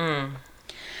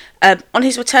 On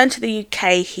his return to the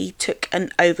UK, he took an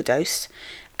overdose,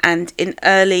 and in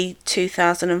early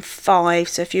 2005,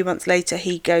 so a few months later,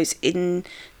 he goes into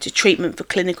treatment for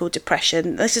clinical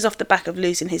depression. This is off the back of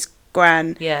losing his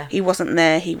gran. Yeah. He wasn't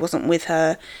there, he wasn't with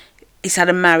her. He's had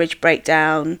a marriage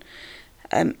breakdown.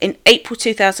 In April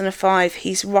 2005,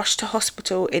 he's rushed to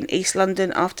hospital in East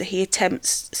London after he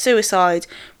attempts suicide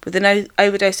with an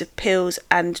overdose of pills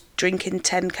and drinking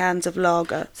 10 cans of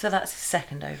lager. So that's his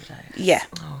second overdose? Yeah.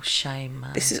 Oh, shame,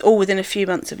 man. This is all within a few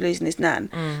months of losing his nan.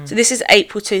 So this is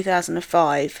April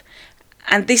 2005.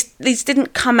 And these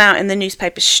didn't come out in the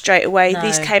newspaper straight away. No.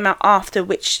 These came out after,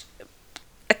 which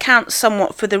accounts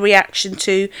somewhat for the reaction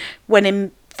to when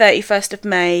in 31st of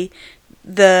May...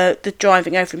 the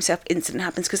driving over himself incident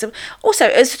happens, because also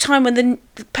it was a time when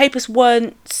the papers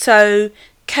weren't so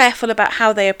careful about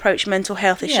how they approach mental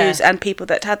health issues and people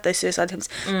that had those suicide attempts.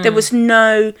 There was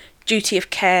no duty of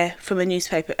care from a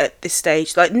newspaper at this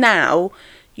stage. Like now,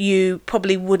 you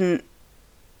probably wouldn't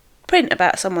print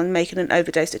about someone making an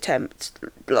overdose attempt.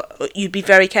 You'd be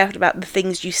very careful about the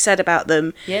things you said about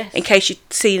them, in case you're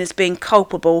seen as being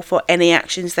culpable for any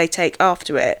actions they take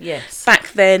after it. Yes.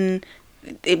 Back then,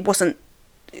 it wasn't.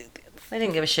 They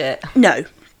didn't give a shit. No.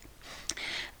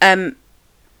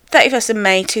 31st of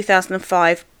May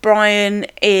 2005, Brian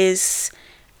is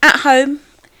at home.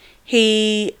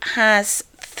 He has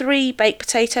 3 baked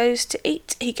potatoes to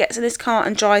eat. He gets in his car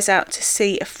and drives out to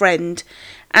see a friend.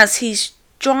 As he's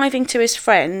driving to his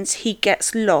friend's, he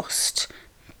gets lost.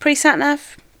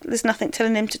 Pre-sat-nav, there's nothing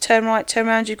telling him to turn right, turn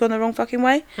around, you've gone the wrong fucking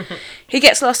way. He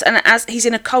gets lost, and as he's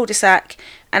in a cul-de-sac,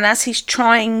 and as he's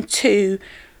trying to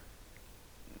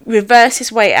reverse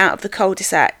his way out of the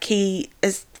cul-de-sac,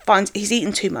 finds he's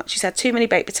eaten too much. He's had too many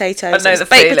baked potatoes. Baked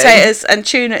potatoes and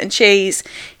tuna and cheese.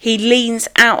 He leans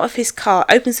out of his car,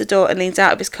 opens the door and leans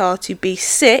out of his car to be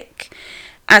sick.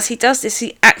 As he does this,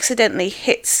 he accidentally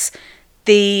hits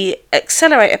the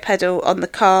accelerator pedal on the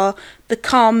car. The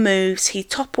car moves. He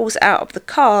topples out of the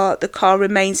car. The car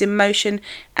remains in motion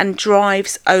and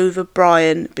drives over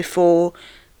Brian before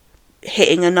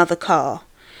hitting another car.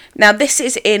 Now, this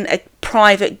is in a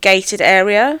private gated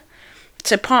area.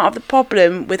 So part of the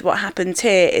problem with what happens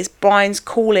here is Brian's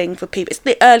calling for people. It's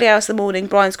the early hours of the morning.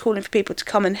 Brian's calling for people to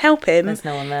come and help him. There's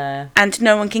no one there. And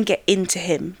no one can get into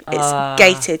him. It's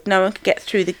gated. No one can get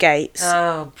through the gates.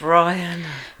 Oh, Brian.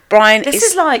 This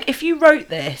is like, if you wrote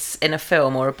this in a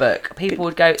film or a book, people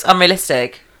would go, it's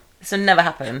unrealistic. This would never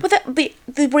happen. Well,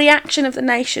 the reaction of the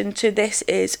nation to this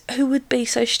is, who would be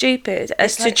so stupid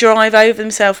as to drive over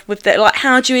himself with their... Like,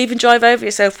 how do you even drive over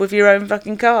yourself with your own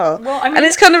fucking car? Well, I mean, and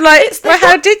it's kind of like,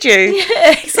 how did you? Yeah,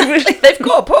 exactly. They've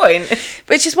got a point.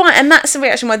 Which is why, and that's the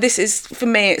reaction why this is, for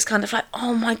me, it's kind of like,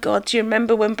 oh my God, do you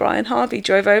remember when Brian Harvey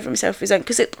drove over himself with his own?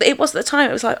 Because it was at the time,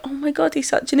 it was like, oh my God, he's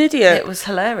such an idiot. It was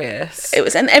hilarious. It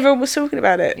was, and everyone was talking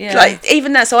about it. Yeah. Like,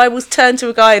 even that, so I was turned to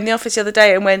a guy in the office the other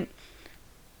day and went,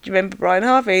 do you remember Brian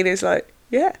Harvey? And he was like,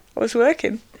 yeah, I was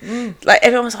working. Like,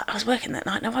 everyone was like, I was working that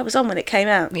night. No, I was on when it came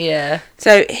out. Yeah.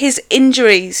 So his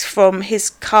injuries from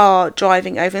his car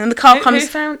driving over, and the car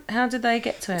comes... How did they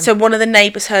get to him? So one of the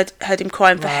neighbours heard him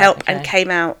crying for help and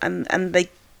came out, and they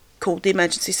called the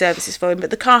emergency services for him. But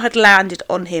the car had landed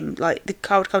on him. Like, the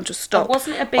car had come to a stop.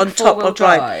 Wasn't it a big on top four-wheel of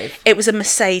drive. drive? It was a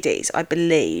Mercedes, I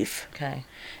believe. Okay.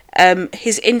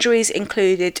 His injuries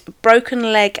included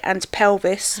broken leg and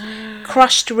pelvis,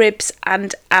 crushed ribs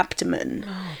and abdomen.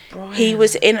 Oh, he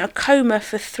was in a coma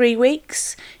for 3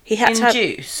 weeks. He had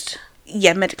induced?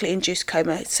 Medically induced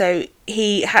coma. So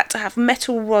he had to have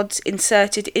metal rods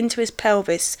inserted into his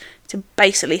pelvis to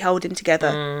basically hold him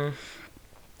together.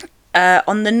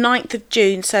 On the 9th of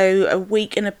June, so a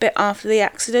week and a bit after the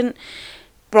accident,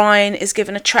 Brian is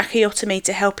given a tracheotomy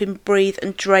to help him breathe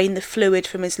and drain the fluid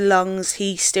from his lungs.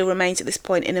 He still remains at this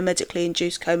point in a medically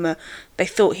induced coma. They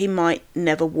thought he might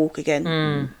never walk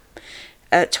again.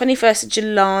 21st of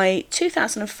July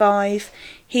 2005,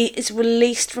 he is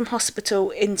released from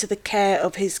hospital into the care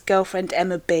of his girlfriend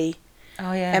Emma B.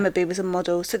 Oh yeah. Emma B was a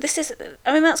model. So this is,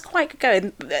 I mean, that's quite good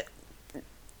going.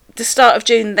 The start of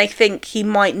June, they think he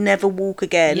might never walk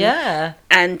again. Yeah.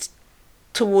 And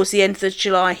towards the end of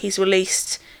July, he's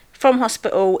released from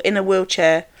hospital in a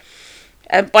wheelchair.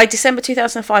 By December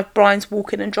 2005, Brian's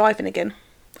walking and driving again.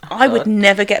 I would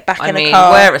never get back in a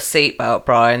car. Wear a seatbelt,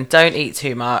 Brian. Don't eat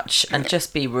too much, and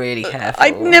just be really careful.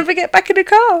 I'd never get back in a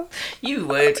car. You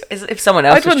would, if someone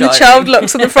else I'd was want the child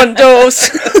locks on the front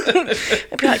doors.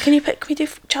 I'd be like, can we do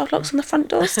child locks on the front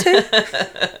doors too?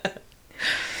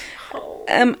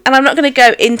 And I'm not going to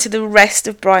go into the rest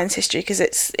of Brian's history because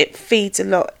it feeds a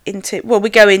lot into. Well, we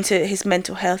go into his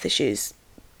mental health issues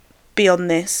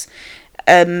beyond this.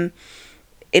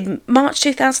 In March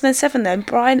 2007, then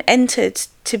Brian entered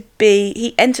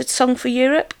Song for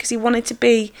Europe because he wanted to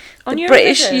be the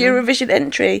British Eurovision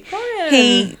entry. Brian.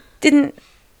 He didn't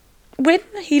win.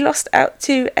 He lost out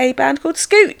to a band called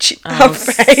Scooch, our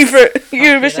favourite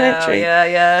Eurovision entry.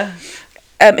 Yeah.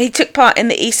 He took part in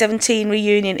the E17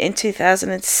 reunion in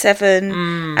 2007,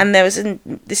 and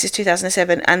this is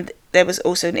 2007, and there was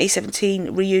also an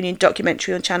E17 reunion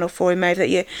documentary on Channel 4 in May of that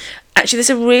year. Actually, there's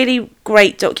a really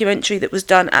great documentary that was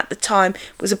done at the time.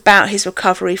 It was about his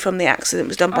recovery from the accident. It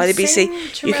was done by the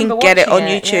BBC. You can get it on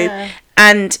YouTube,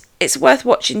 and it's worth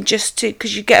watching just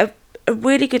because you get a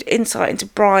really good insight into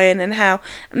Brian and how.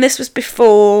 And this was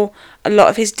before a lot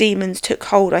of his demons took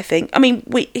hold. I think. I mean,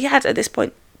 he had at this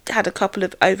point had a couple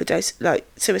of overdose, like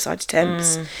suicide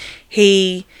attempts.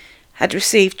 He had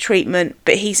received treatment,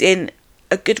 but he's in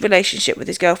a good relationship with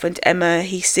his girlfriend Emma.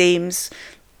 He seems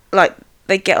like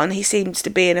they get on. He seems to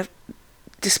be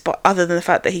despite other than the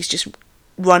fact that he's just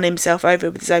run himself over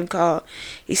with his own car,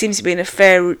 he seems to be in a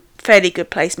fairly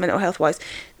good place mental health wise.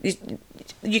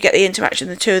 You get the interaction,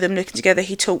 the two of them looking together.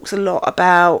 He talks a lot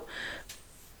about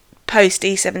post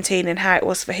E17 and how it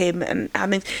was for him, and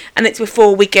it's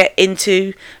before we get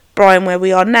into Brian where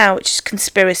we are now, which is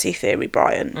conspiracy theory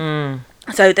Brian.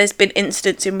 So there's been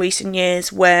incidents in recent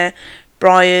years where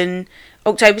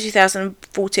October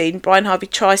 2014, Brian Harvey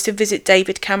tries to visit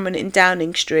David Cameron in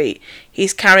Downing Street.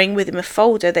 He's carrying with him a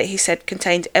folder that he said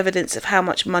contained evidence of how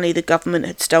much money the government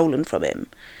had stolen from him.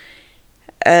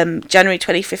 January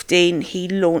 2015, he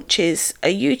launches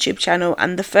a YouTube channel,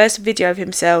 and the first video of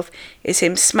himself is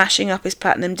him smashing up his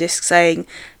platinum disc saying,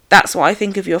 "That's what I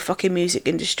think of your fucking music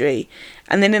industry."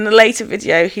 And then in a later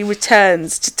video, he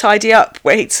returns to tidy up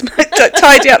where he'd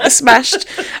tidy up the smashed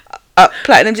up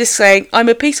platinum disc saying, "I'm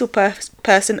a peaceful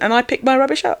person and I pick my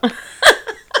rubbish up."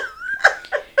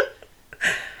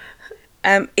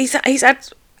 He's had,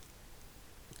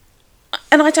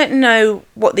 and I don't know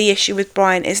what the issue with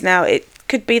Brian is now. It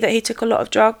could be that he took a lot of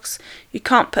drugs. You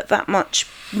can't put that much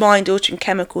mind-altering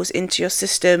chemicals into your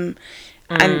system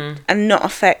and not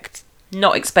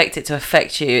expect it to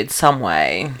affect you in some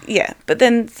way. Yeah, but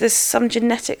then there's some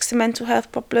genetics to mental health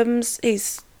problems. He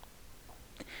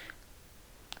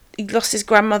lost his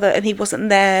grandmother and he wasn't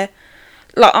there.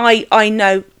 Like I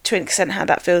know to an extent how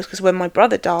that feels, because when my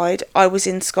brother died, I was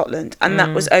in Scotland, and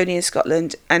that was only in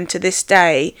Scotland. And to this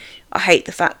day, I hate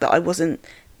the fact that I wasn't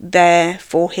there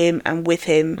for him and with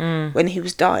him when he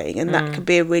was dying, and that could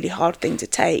be a really hard thing to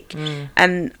take.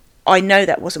 And I know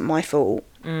that wasn't my fault,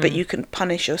 but you can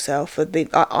punish yourself for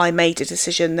I made a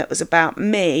decision that was about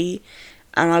me,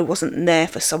 and I wasn't there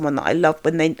for someone that I loved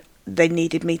when they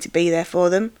needed me to be there for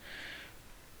them.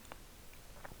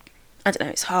 I don't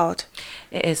know, it's hard.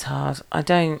 It is hard.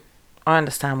 I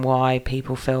understand why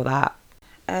people feel that.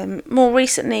 More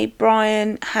recently,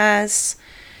 Brian has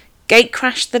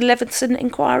gate-crashed the Leveson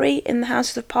inquiry in the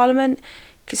Houses of Parliament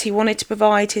because he wanted to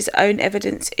provide his own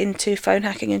evidence into phone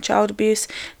hacking and child abuse.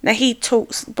 Now,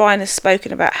 Brian has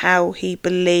spoken about how he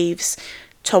believes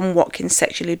Tom Watkins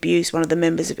sexually abused one of the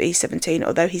members of E17,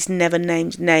 although he's never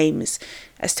named names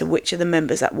as to which of the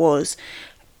members that was.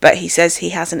 But he says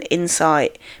he has an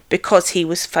insight because he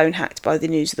was phone hacked by the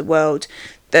News of the World.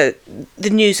 The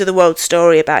News of the World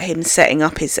story about him setting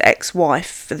up his ex-wife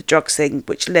for the drugs thing,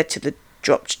 which led to the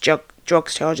dropped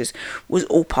drugs charges, was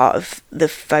all part of the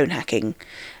phone hacking.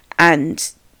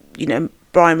 And,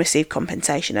 Brian received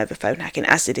compensation over phone hacking,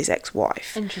 as did his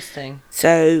ex-wife. Interesting.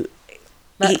 So,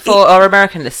 for our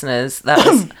American listeners, that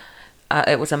was...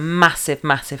 it was a massive,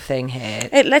 massive thing here.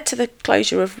 It led to the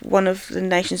closure of one of the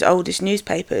nation's oldest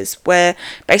newspapers, where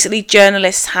basically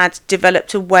journalists had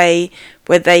developed a way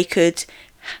where they could...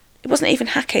 It wasn't even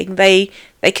hacking. They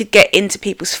could get into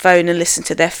people's phone and listen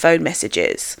to their phone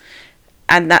messages.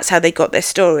 And that's how they got their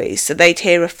stories. So they'd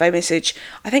hear a phone message.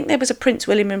 I think there was a Prince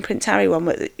William and Prince Harry one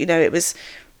where, it was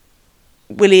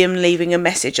William leaving a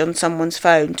message on someone's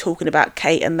phone talking about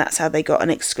Kate, and that's how they got an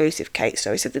exclusive Kate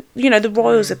story. So, the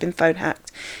royals have been phone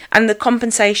hacked, and the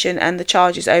compensation and the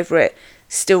charges over it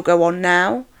still go on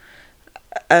now.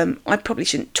 I probably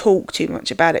shouldn't talk too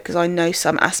much about it because I know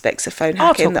some aspects of phone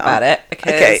hacking. I'll talk about it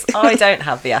because I don't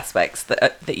have the aspects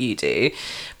that you do.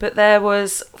 But there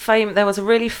was a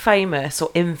really famous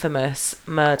or infamous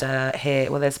murder here.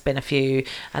 Well, there's been a few,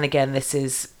 and again, this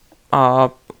is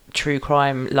our true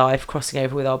crime life crossing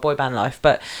over with our boy band life,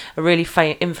 but a really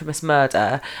infamous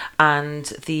murder, and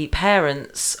the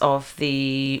parents of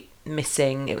the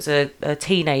missing, it was a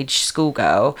teenage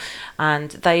schoolgirl,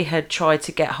 and they had tried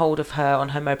to get hold of her on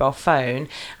her mobile phone,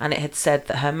 and it had said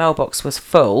that her mailbox was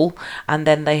full, and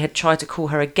then they had tried to call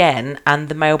her again and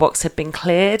the mailbox had been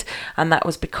cleared, and that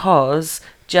was because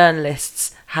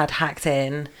journalists had hacked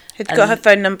in, had got her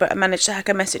phone number and managed to hack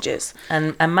her messages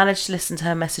and managed to listen to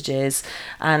her messages,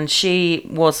 and she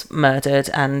was murdered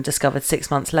and discovered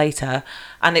 6 months later,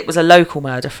 and it was a local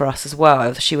murder for us as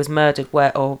well. She was murdered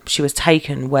she was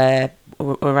taken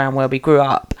around where we grew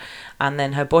up, and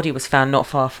then her body was found not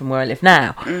far from where I live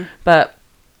now. But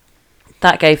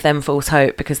that gave them false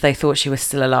hope because they thought she was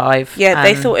still alive. Yeah,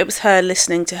 they thought it was her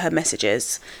listening to her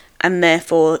messages, and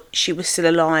therefore she was still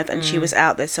alive and she was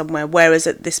out there somewhere, whereas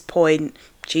at this point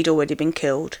she'd already been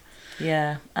killed.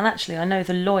 Yeah, and actually I know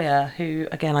the lawyer who,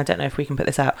 again, I don't know if we can put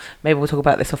this out, maybe we'll talk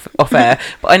about this off air,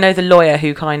 but I know the lawyer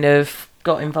who kind of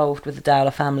got involved with the Dowler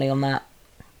family on that.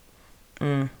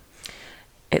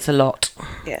 It's a lot.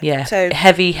 Yeah. So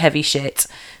heavy shit.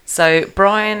 So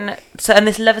Brian, and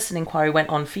this Leveson inquiry went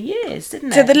on for years, didn't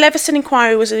it? So the Leveson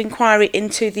inquiry was an inquiry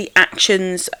into the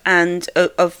actions and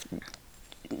of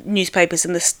newspapers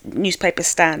and the newspaper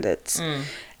standards,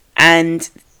 and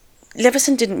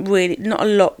Leveson didn't really, not a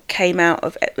lot came out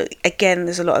of it. Again,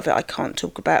 there's a lot of it I can't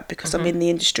talk about because I'm in the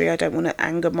industry. I don't want to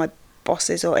anger my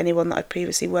bosses or anyone that I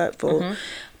previously worked for.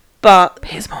 But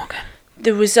Piers Morgan.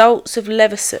 The results of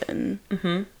Leveson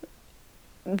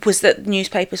was that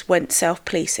newspapers went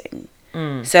self-policing.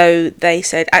 So they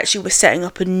said, actually, we're setting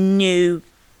up a new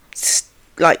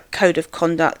code of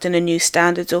conduct and a new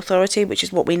standards authority, which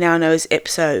is what we now know as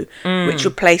IPSO, which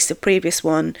replaced the previous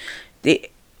one. The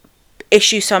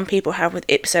issue some people have with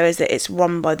IPSO is that it's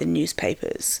run by the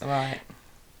newspapers, right?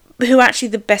 Who are actually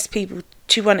the best people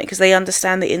to run it because they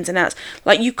understand the ins and outs.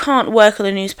 Like, you can't work on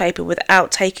a newspaper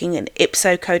without taking an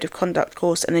IPSO code of conduct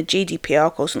course and a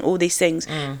GDPR course and all these things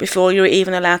before you're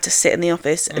even allowed to sit in the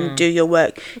office and do your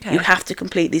work. Okay. You have to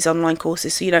complete these online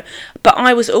courses. So, but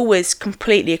I was always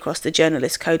completely across the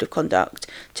journalist code of conduct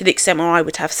to the extent where I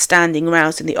would have standing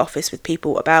rows in the office with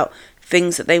people about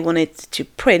things that they wanted to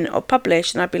print or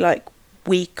publish, and I'd be like,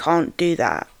 we can't do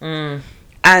that.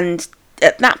 And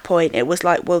at that point it was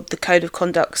like, well, the code of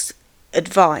conduct's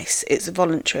advice, it's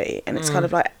voluntary, and it's kind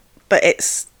of like, but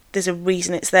there's a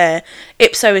reason it's there.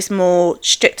 IPSO is more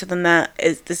stricter than that.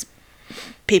 There's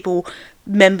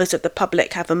members of the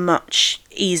public have a much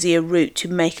easier route to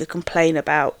make a complaint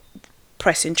about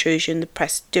press intrusion, the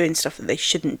press doing stuff that they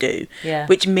shouldn't do,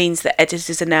 which means that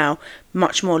editors are now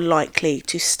much more likely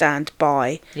to stand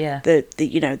by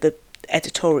the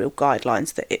editorial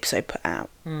guidelines that IPSO put out.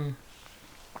 I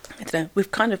don't know,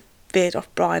 we've kind of veered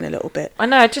off Brian a little bit. I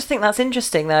know, I just think that's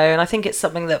interesting though, and I think it's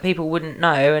something that people wouldn't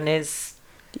know and is...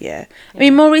 Yeah. I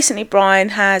mean, more recently Brian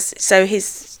has, so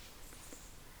his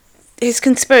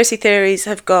conspiracy theories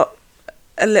have got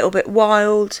a little bit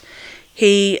wild.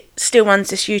 He still runs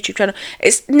this YouTube channel.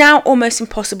 It's now almost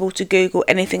impossible to Google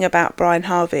anything about Brian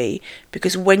Harvey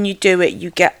because when you do it,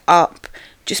 you get up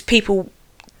just people...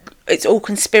 It's all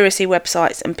conspiracy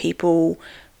websites and people,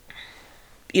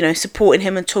 supporting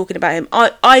him and talking about him.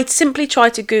 I simply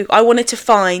tried to Google. I wanted to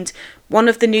find one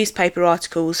of the newspaper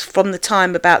articles from the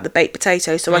time about the baked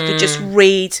potato so I could just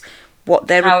read what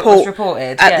their report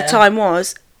at the time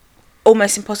was.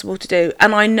 Almost impossible to do.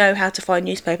 And I know how to find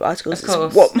newspaper articles.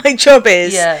 It's what my job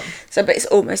is. Yeah. So, but it's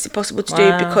almost impossible to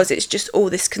do because it's just all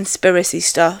this conspiracy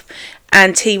stuff.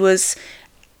 And he was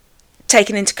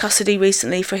taken into custody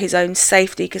recently for his own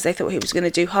safety because they thought he was going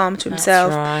to do harm to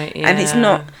himself. That's right, yeah. And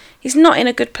he's not in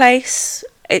a good place.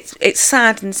 It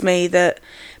saddens me that,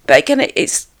 but again,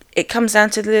 it comes down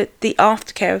to the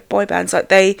aftercare of boy bands. Like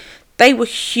they were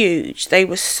huge. They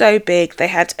were so big. They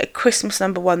had a Christmas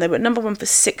 #1. They were #1 for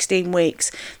 16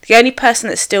 weeks. The only person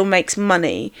that still makes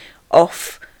money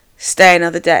off Stay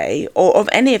Another Day or of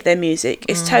any of their music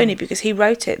is Tony, because he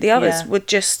wrote it. The others were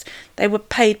just, they were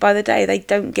paid by the day. They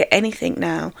don't get anything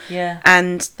now. Yeah.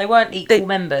 And they weren't equal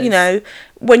members. You know,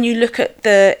 when you look at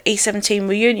the E17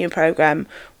 reunion programme,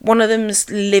 one of them's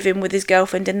living with his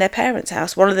girlfriend in their parents'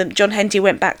 house. One of them, John Henty,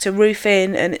 went back to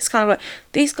roofing, and it's kind of like,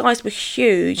 these guys were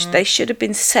huge. They should have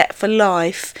been set for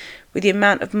life with the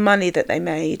amount of money that they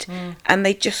made, and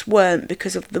they just weren't,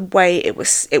 because of the way it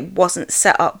wasn't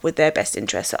set up with their best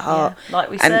interests at heart. Yeah. Like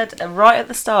we said right at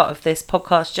the start of this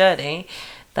podcast journey,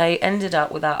 they ended up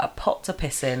without a pot to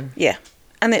piss in. Yeah,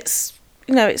 and it's,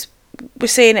 you know, we're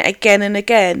seeing it again and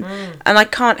again, and I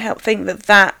can't help think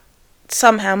that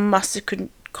somehow must have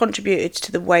contributed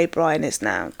to the way Brian is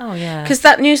now. Oh yeah, because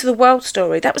that News of the World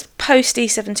story, that was post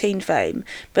E17 fame,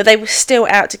 but they were still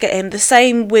out to get him. The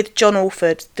same with John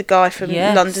Alford, the guy from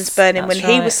London's Burning, when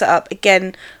he was set up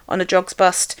again on a drugs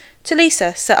bust.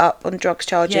 Talisa set up on drugs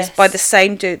charges by the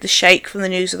same dude, the Sheikh from the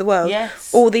News of the World.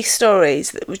 All these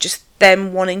stories that were just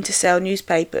them wanting to sell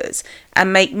newspapers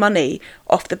and make money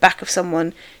off the back of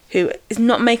someone who is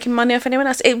not making money off anyone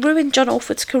else. It ruined John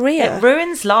Alford's career. It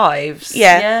ruins lives.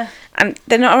 Yeah. And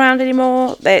they're not around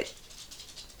anymore. Hi,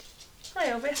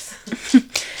 Elvis.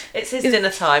 It's his dinner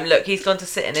time. Look, he's gone to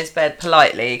sit in his bed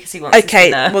politely because he wants his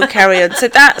dinner. Okay, we'll carry on. So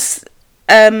that's...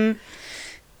 I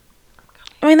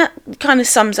mean, that kind of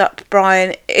sums up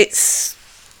Brian. It's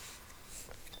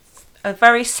a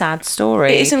very sad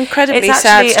story. It's an incredibly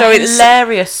sad story. It's a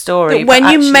hilarious story. When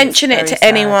you mention it to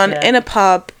anyone in a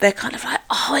pub, they're kind of like,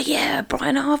 oh yeah,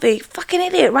 Brian Harvey, fucking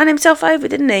idiot, ran himself over,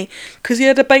 didn't he? Because he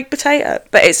had a baked potato.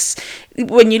 But it's,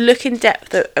 when you look in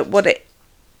depth at what it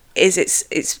is,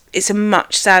 it's a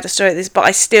much sadder story than this, but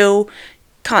I still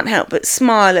can't help but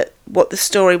smile at what the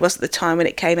story was at the time when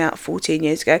it came out 14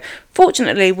 years ago.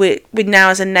 Fortunately, we now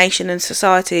as a nation and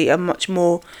society are much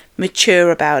more mature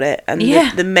about it, and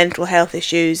the mental health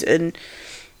issues. And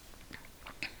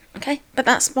okay, but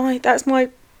that's my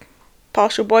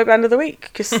partial boy band of the week,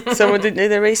 because someone didn't do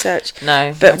their research.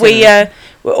 No, but we're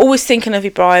always thinking of you,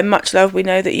 Brian. Much love. We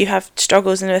know that you have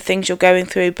struggles and there are things you're going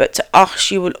through, but to us,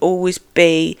 you will always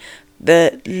be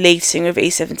the lead singer of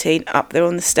E17 up there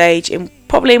on the stage,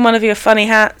 probably in one of your funny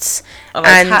hats. Oh,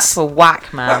 those hats were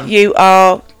whack, man. You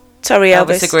are... Sorry,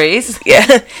 Elvis. Agrees.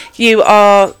 Yeah. You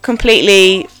are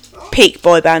completely peak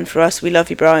boy band for us. We love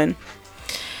you, Brian.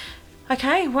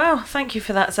 Okay, well, thank you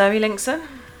for that, Zoe Linkson.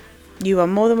 You are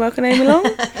more than welcome, Amy Long.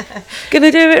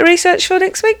 Gonna do a bit of research for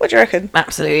next week? What do you reckon?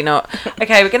 Absolutely not.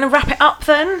 Okay, we're gonna wrap it up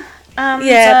then.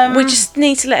 And, we just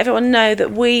need to let everyone know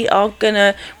that we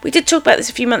did talk about this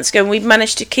a few months ago, and we've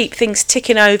managed to keep things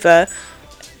ticking over.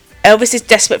 Elvis is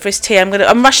desperate for his tea.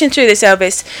 I'm rushing through this,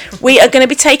 Elvis. We are going to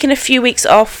be taking a few weeks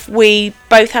off. We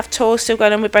both have tours still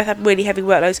going on. We both have really heavy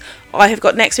workloads. I have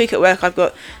got next week at work, I've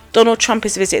got Donald Trump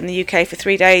is visiting the UK for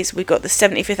 3 days. We've got the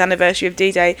 75th anniversary of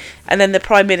D-Day, and then the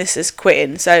Prime Minister's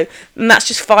quitting. So that's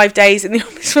just 5 days in the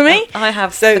office for me. I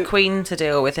have the Queen to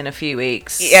deal with in a few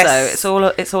weeks. Yes. So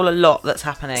it's all a lot that's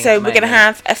happening. So we're going to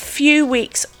have a few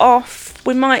weeks off.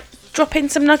 We might drop in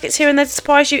some nuggets here and there to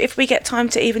surprise you if we get time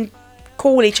to even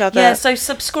call each other. Yeah, so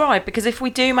subscribe, because if we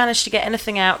do manage to get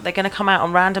anything out, they're going to come out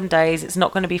on random days. It's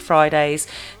not going to be Fridays.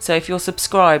 So if you're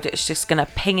subscribed, it's just going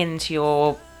to ping into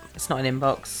your... It's not an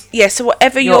inbox. Yeah, so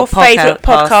whatever your favourite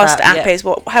podcast app is,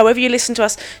 however you listen to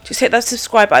us, just hit that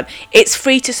subscribe button. It's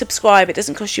free to subscribe. It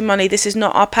doesn't cost you money. This is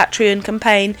not our Patreon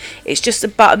campaign. It's just a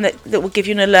button that will give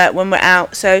you an alert when we're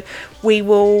out. So we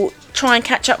will try and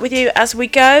catch up with you as we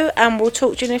go, and we'll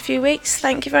talk to you in a few weeks.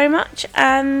 Thank you very much.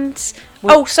 And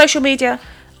social media.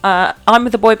 I'm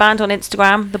with The Boy Band on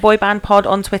Instagram, The Boy Band Pod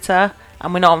on Twitter,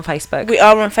 and we're not on Facebook. We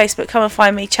are on Facebook. Come and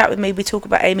find me, chat with me. We talk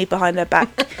about Amy behind her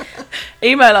back.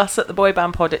 Email us at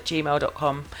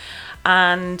theboybandpod@gmail.com,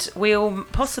 and we'll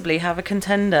possibly have a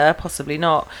contender, possibly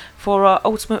not, for our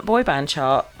ultimate boy band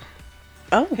chart.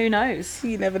 Oh, who knows?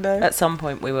 You never know. At some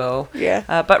point we will.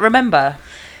 Yeah. But remember,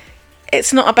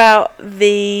 it's not about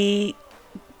the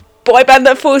boy band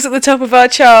that falls at the top of our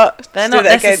chart. They're not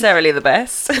necessarily the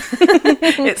best.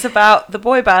 It's about the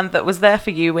boy band that was there for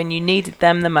you when you needed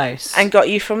them the most. And got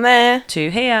you from there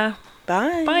to here.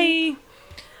 Bye. Bye.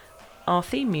 Our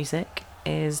theme music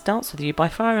is Dance With You by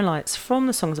Fire and Lights from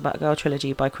the Songs About a Girl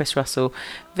trilogy by Chris Russell.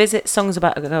 Visit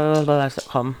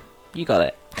songsaboutagirl.com. You got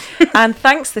it. And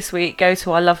thanks this week go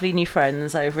to our lovely new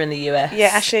friends over in the US. Yeah,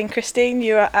 Ashley and Christine,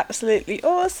 you are absolutely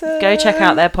awesome. Go check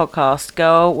out their podcast,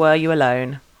 Girl, Were You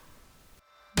Alone?